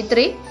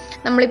 23.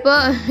 നമ്മളിപ്പോൾ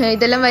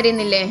ഇതെല്ലാം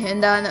വരുന്നില്ലേ,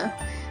 എന്താണ്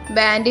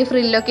ബാൻഡ്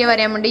ഫ്രില്ലൊക്കെ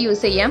വരാൻ വേണ്ടി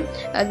യൂസ് ചെയ്യാം.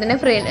 അതിന്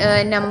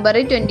നമ്പർ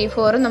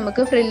 24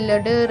 നമുക്ക്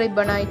ഫ്രില്ലഡ്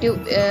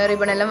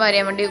റിബണെല്ലാം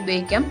വരാൻ വേണ്ടി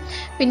ഉപയോഗിക്കാം.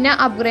 പിന്നെ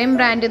അപ്ഗ്രൈം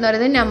ബ്രാൻഡ് എന്ന്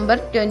പറയുന്നത് നമ്പർ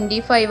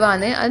 25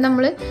 ആണ്. അത്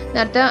നമ്മൾ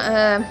നേരത്തെ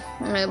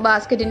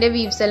ബാസ്ക്കറ്റിൻ്റെ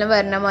വീവ്സ് എല്ലാം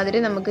വരുന്ന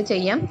മാതിരി നമുക്ക്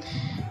ചെയ്യാം.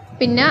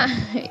 പിന്നെ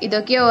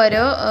ഇതൊക്കെ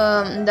ഓരോ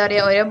എന്താ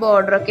പറയുക ഓരോ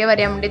ബോർഡറൊക്കെ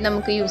വരാൻ വേണ്ടി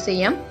നമുക്ക് യൂസ്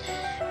ചെയ്യാം.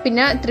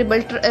 പിന്നെ ട്രിപ്പിൾ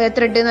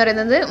ത്രെഡ് എന്ന്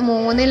പറയുന്നത്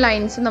 3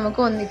 ലൈൻസ്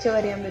നമുക്ക് ഒന്നിച്ച്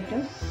വരയാൻ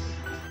പറ്റും.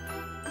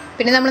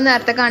 പിന്നെ നമ്മൾ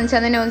നേരത്തെ കാണിച്ച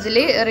നോസിൽ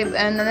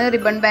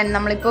റിബൺ ബാൻഡ്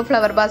നമ്മളിപ്പോൾ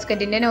ഫ്ലവർ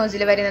ബാസ്ക്കറ്റിൻ്റെ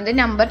നോസിൽ വരുന്നത്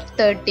നമ്പർ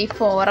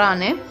 34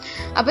 ആണ്.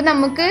 അപ്പോൾ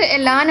നമുക്ക്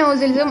എല്ലാ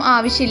നോസിൽസും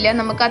ആവശ്യമില്ല,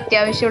 നമുക്ക്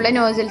അത്യാവശ്യമുള്ള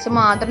നോസിൽസ്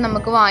മാത്രം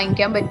നമുക്ക്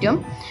വാങ്ങിക്കാൻ പറ്റും.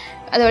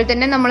 അതുപോലെ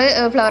തന്നെ നമ്മൾ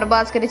ഫ്ലവർ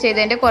ബാസ്ക്കറ്റ്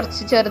ചെയ്തതിൻ്റെ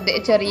കുറച്ച്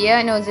ചെറിയ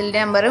നോസിലിൻ്റെ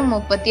നമ്പർ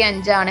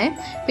 35 ആണ്.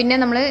 പിന്നെ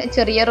നമ്മൾ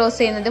ചെറിയ റോസ്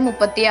ചെയ്യുന്നത്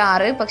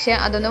 36, പക്ഷേ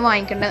അതൊന്നും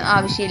വാങ്ങിക്കേണ്ട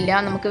ആവശ്യമില്ല,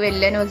 നമുക്ക്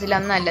വലിയ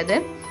നോസിലാണ് നല്ലത്.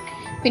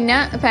 പിന്നെ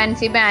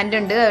ഫാൻസി ബാൻഡ്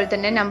ഉണ്ട്, അതുപോലെ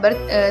തന്നെ നമ്പർ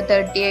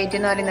 38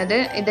 എന്ന് പറയുന്നത്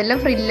ഇതെല്ലാം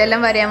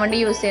ഫ്രില്ലെല്ലാം വരാൻ വേണ്ടി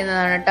യൂസ്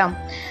ചെയ്യുന്നതാണ് കേട്ടോ.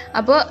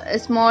 അപ്പോൾ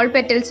സ്മോൾ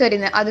പെറ്റൽസ്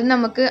വരുന്നത് അതും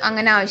നമുക്ക്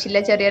അങ്ങനെ ആവശ്യമില്ല,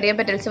 ചെറിയ ചെറിയ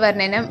പെറ്റൽസ്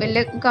വരുന്നതിന്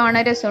വലിയ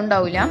കാണാൻ രസം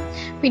ഉണ്ടാവില്ല.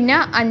 പിന്നെ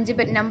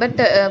 5 നമ്പർ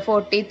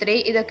 43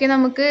 ഇതൊക്കെ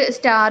നമുക്ക്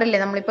സ്റ്റാറില്ലേ,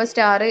 നമ്മളിപ്പോൾ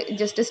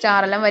ജസ്റ്റ്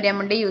സ്റ്റാറെല്ലാം വരാൻ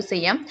വേണ്ടി യൂസ്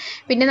ചെയ്യാം.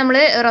 പിന്നെ നമ്മൾ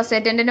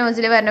റൊസേറ്റൻ്റെ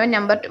നോസിൽ വരുന്ന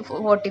നമ്പർ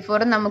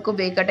 44 നമുക്ക്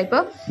ഉപയോഗിക്കട്ടെ.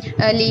 ഇപ്പോൾ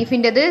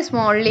ലീഫിൻ്റെത്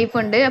സ്മോൾ ലീഫ്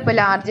ഉണ്ട്, അപ്പോൾ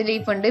ലാർജ്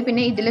ലീഫ് ഉണ്ട്,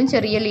 പിന്നെ ഇതിലും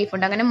ചെറിയ ലീഫ്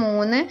ഉണ്ട്. അങ്ങനെ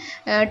 3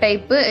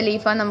 ടൈപ്പ്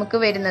ലീഫാണ് നമുക്ക്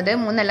വരുന്നത്,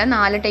 3 അല്ല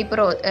 4 ടൈപ്പ്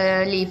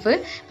ലീഫ്.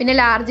 പിന്നെ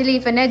ലാർജ്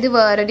ലീഫ് തന്നെ ഇത്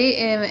വേറൊരു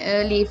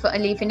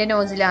ലീഫിൻ്റെ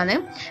നോസിലാണ്.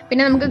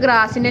 പിന്നെ നമുക്ക്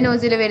ഗ്രാസിൻ്റെ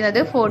നോസിൽ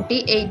വരുന്നത്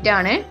 48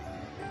 ആണ്.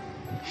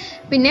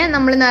 പിന്നെ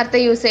നമ്മൾ നേരത്തെ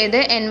യൂസ് ചെയ്ത്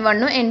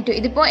N1 N2,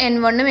 ഇതിപ്പോൾ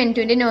N1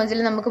 N2ൻ്റെ നോസിൽ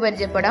നമുക്ക്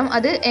പരിചയപ്പെടാം.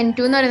 അത്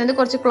N2 എന്ന് പറയുന്നത്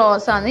കുറച്ച്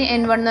ക്ലോസ് ആണ്,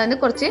 N1 എന്ന് പറയുന്നത്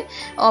കുറച്ച്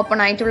ഓപ്പൺ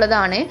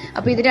ആയിട്ടുള്ളതാണ്.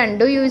 അപ്പോൾ ഇത്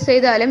രണ്ടും യൂസ്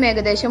ചെയ്താലും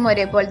ഏകദേശം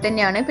ഒരേപോലെ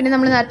തന്നെയാണ്. പിന്നെ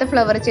നമ്മൾ നേരത്തെ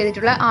ഫ്ലവർ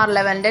ചെയ്തിട്ടുള്ള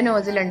R11ൻ്റെ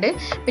നോസിലുണ്ട്.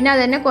 പിന്നെ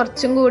അത് തന്നെ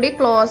കുറച്ചും കൂടി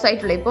ക്ലോസ്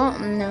ആയിട്ടുള്ള, ഇപ്പോൾ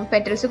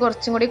പെറ്റൽസ്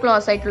കുറച്ചും കൂടി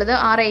ക്ലോസ് ആയിട്ടുള്ളത്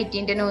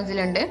R18ൻ്റെ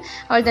നോസിലുണ്ട്.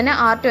 അതുപോലെ തന്നെ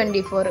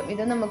R24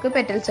 ഇത് നമുക്ക്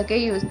പെറ്റൽസൊക്കെ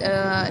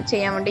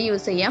ചെയ്യാൻ വേണ്ടി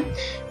യൂസ് ചെയ്യാം.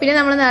 പിന്നെ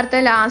നമ്മൾ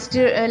നേരത്തെ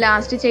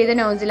ലാസ്റ്റ് ചെയ്ത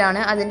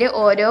നോസിലാണ്, അതിൻ്റെ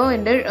ഓരോ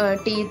ഉണ്ട്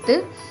ടീത്ത്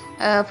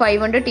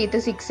 5 ഉണ്ട്, ടീത്ത്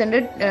 6 ഉണ്ട്,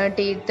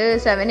 ടീത്ത്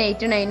 7,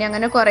 8, 9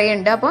 അങ്ങനെ കുറേ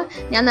ഉണ്ട്. അപ്പോൾ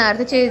ഞാൻ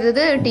നേരത്തെ ചെയ്തത്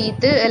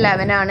ടീത്ത്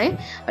 11 ആണ്,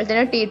 അതുപോലെ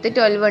തന്നെ ടീത്ത്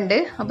 12 ഉണ്ട്.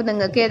 അപ്പോൾ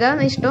നിങ്ങൾക്ക്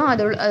ഏതാണ് ഇഷ്ടം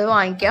അത്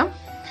വാങ്ങിക്കാം.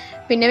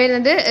 പിന്നെ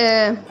വരുന്നത്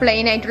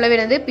പ്ലെയിൻ ആയിട്ടുള്ള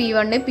വരുന്നത്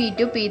P1,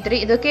 P2, P3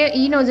 ഇതൊക്കെ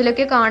ഈ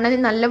നോസിലൊക്കെ കാണാൻ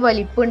നല്ല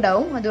വലിപ്പം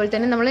ഉണ്ടാവും. അതുപോലെ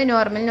തന്നെ നമ്മൾ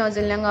നോർമൽ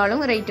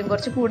നോസിലിനെക്കാളും റേറ്റും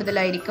കുറച്ച്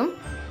കൂടുതലായിരിക്കും.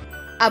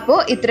 അപ്പോൾ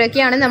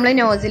ഇത്രയൊക്കെയാണ് നമ്മൾ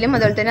നോസിലും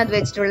അതുപോലെ തന്നെ അത്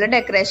വെച്ചിട്ടുള്ള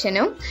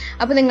ഡെക്കറേഷനും.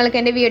 അപ്പോൾ നിങ്ങൾക്ക്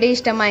എൻ്റെ വീഡിയോ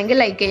ഇഷ്ടമായെങ്കിൽ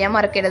ലൈക്ക് ചെയ്യാൻ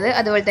മറക്കരുത്.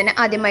 അതുപോലെ തന്നെ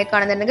ആദ്യമായി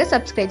കാണുന്നുണ്ടെങ്കിൽ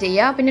സബ്സ്ക്രൈബ്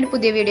ചെയ്യുക. പിന്നെ ഒരു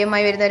പുതിയ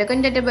വീഡിയോയുമായി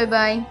വരുന്നവരൊക്കെ ബൈ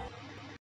ബൈ.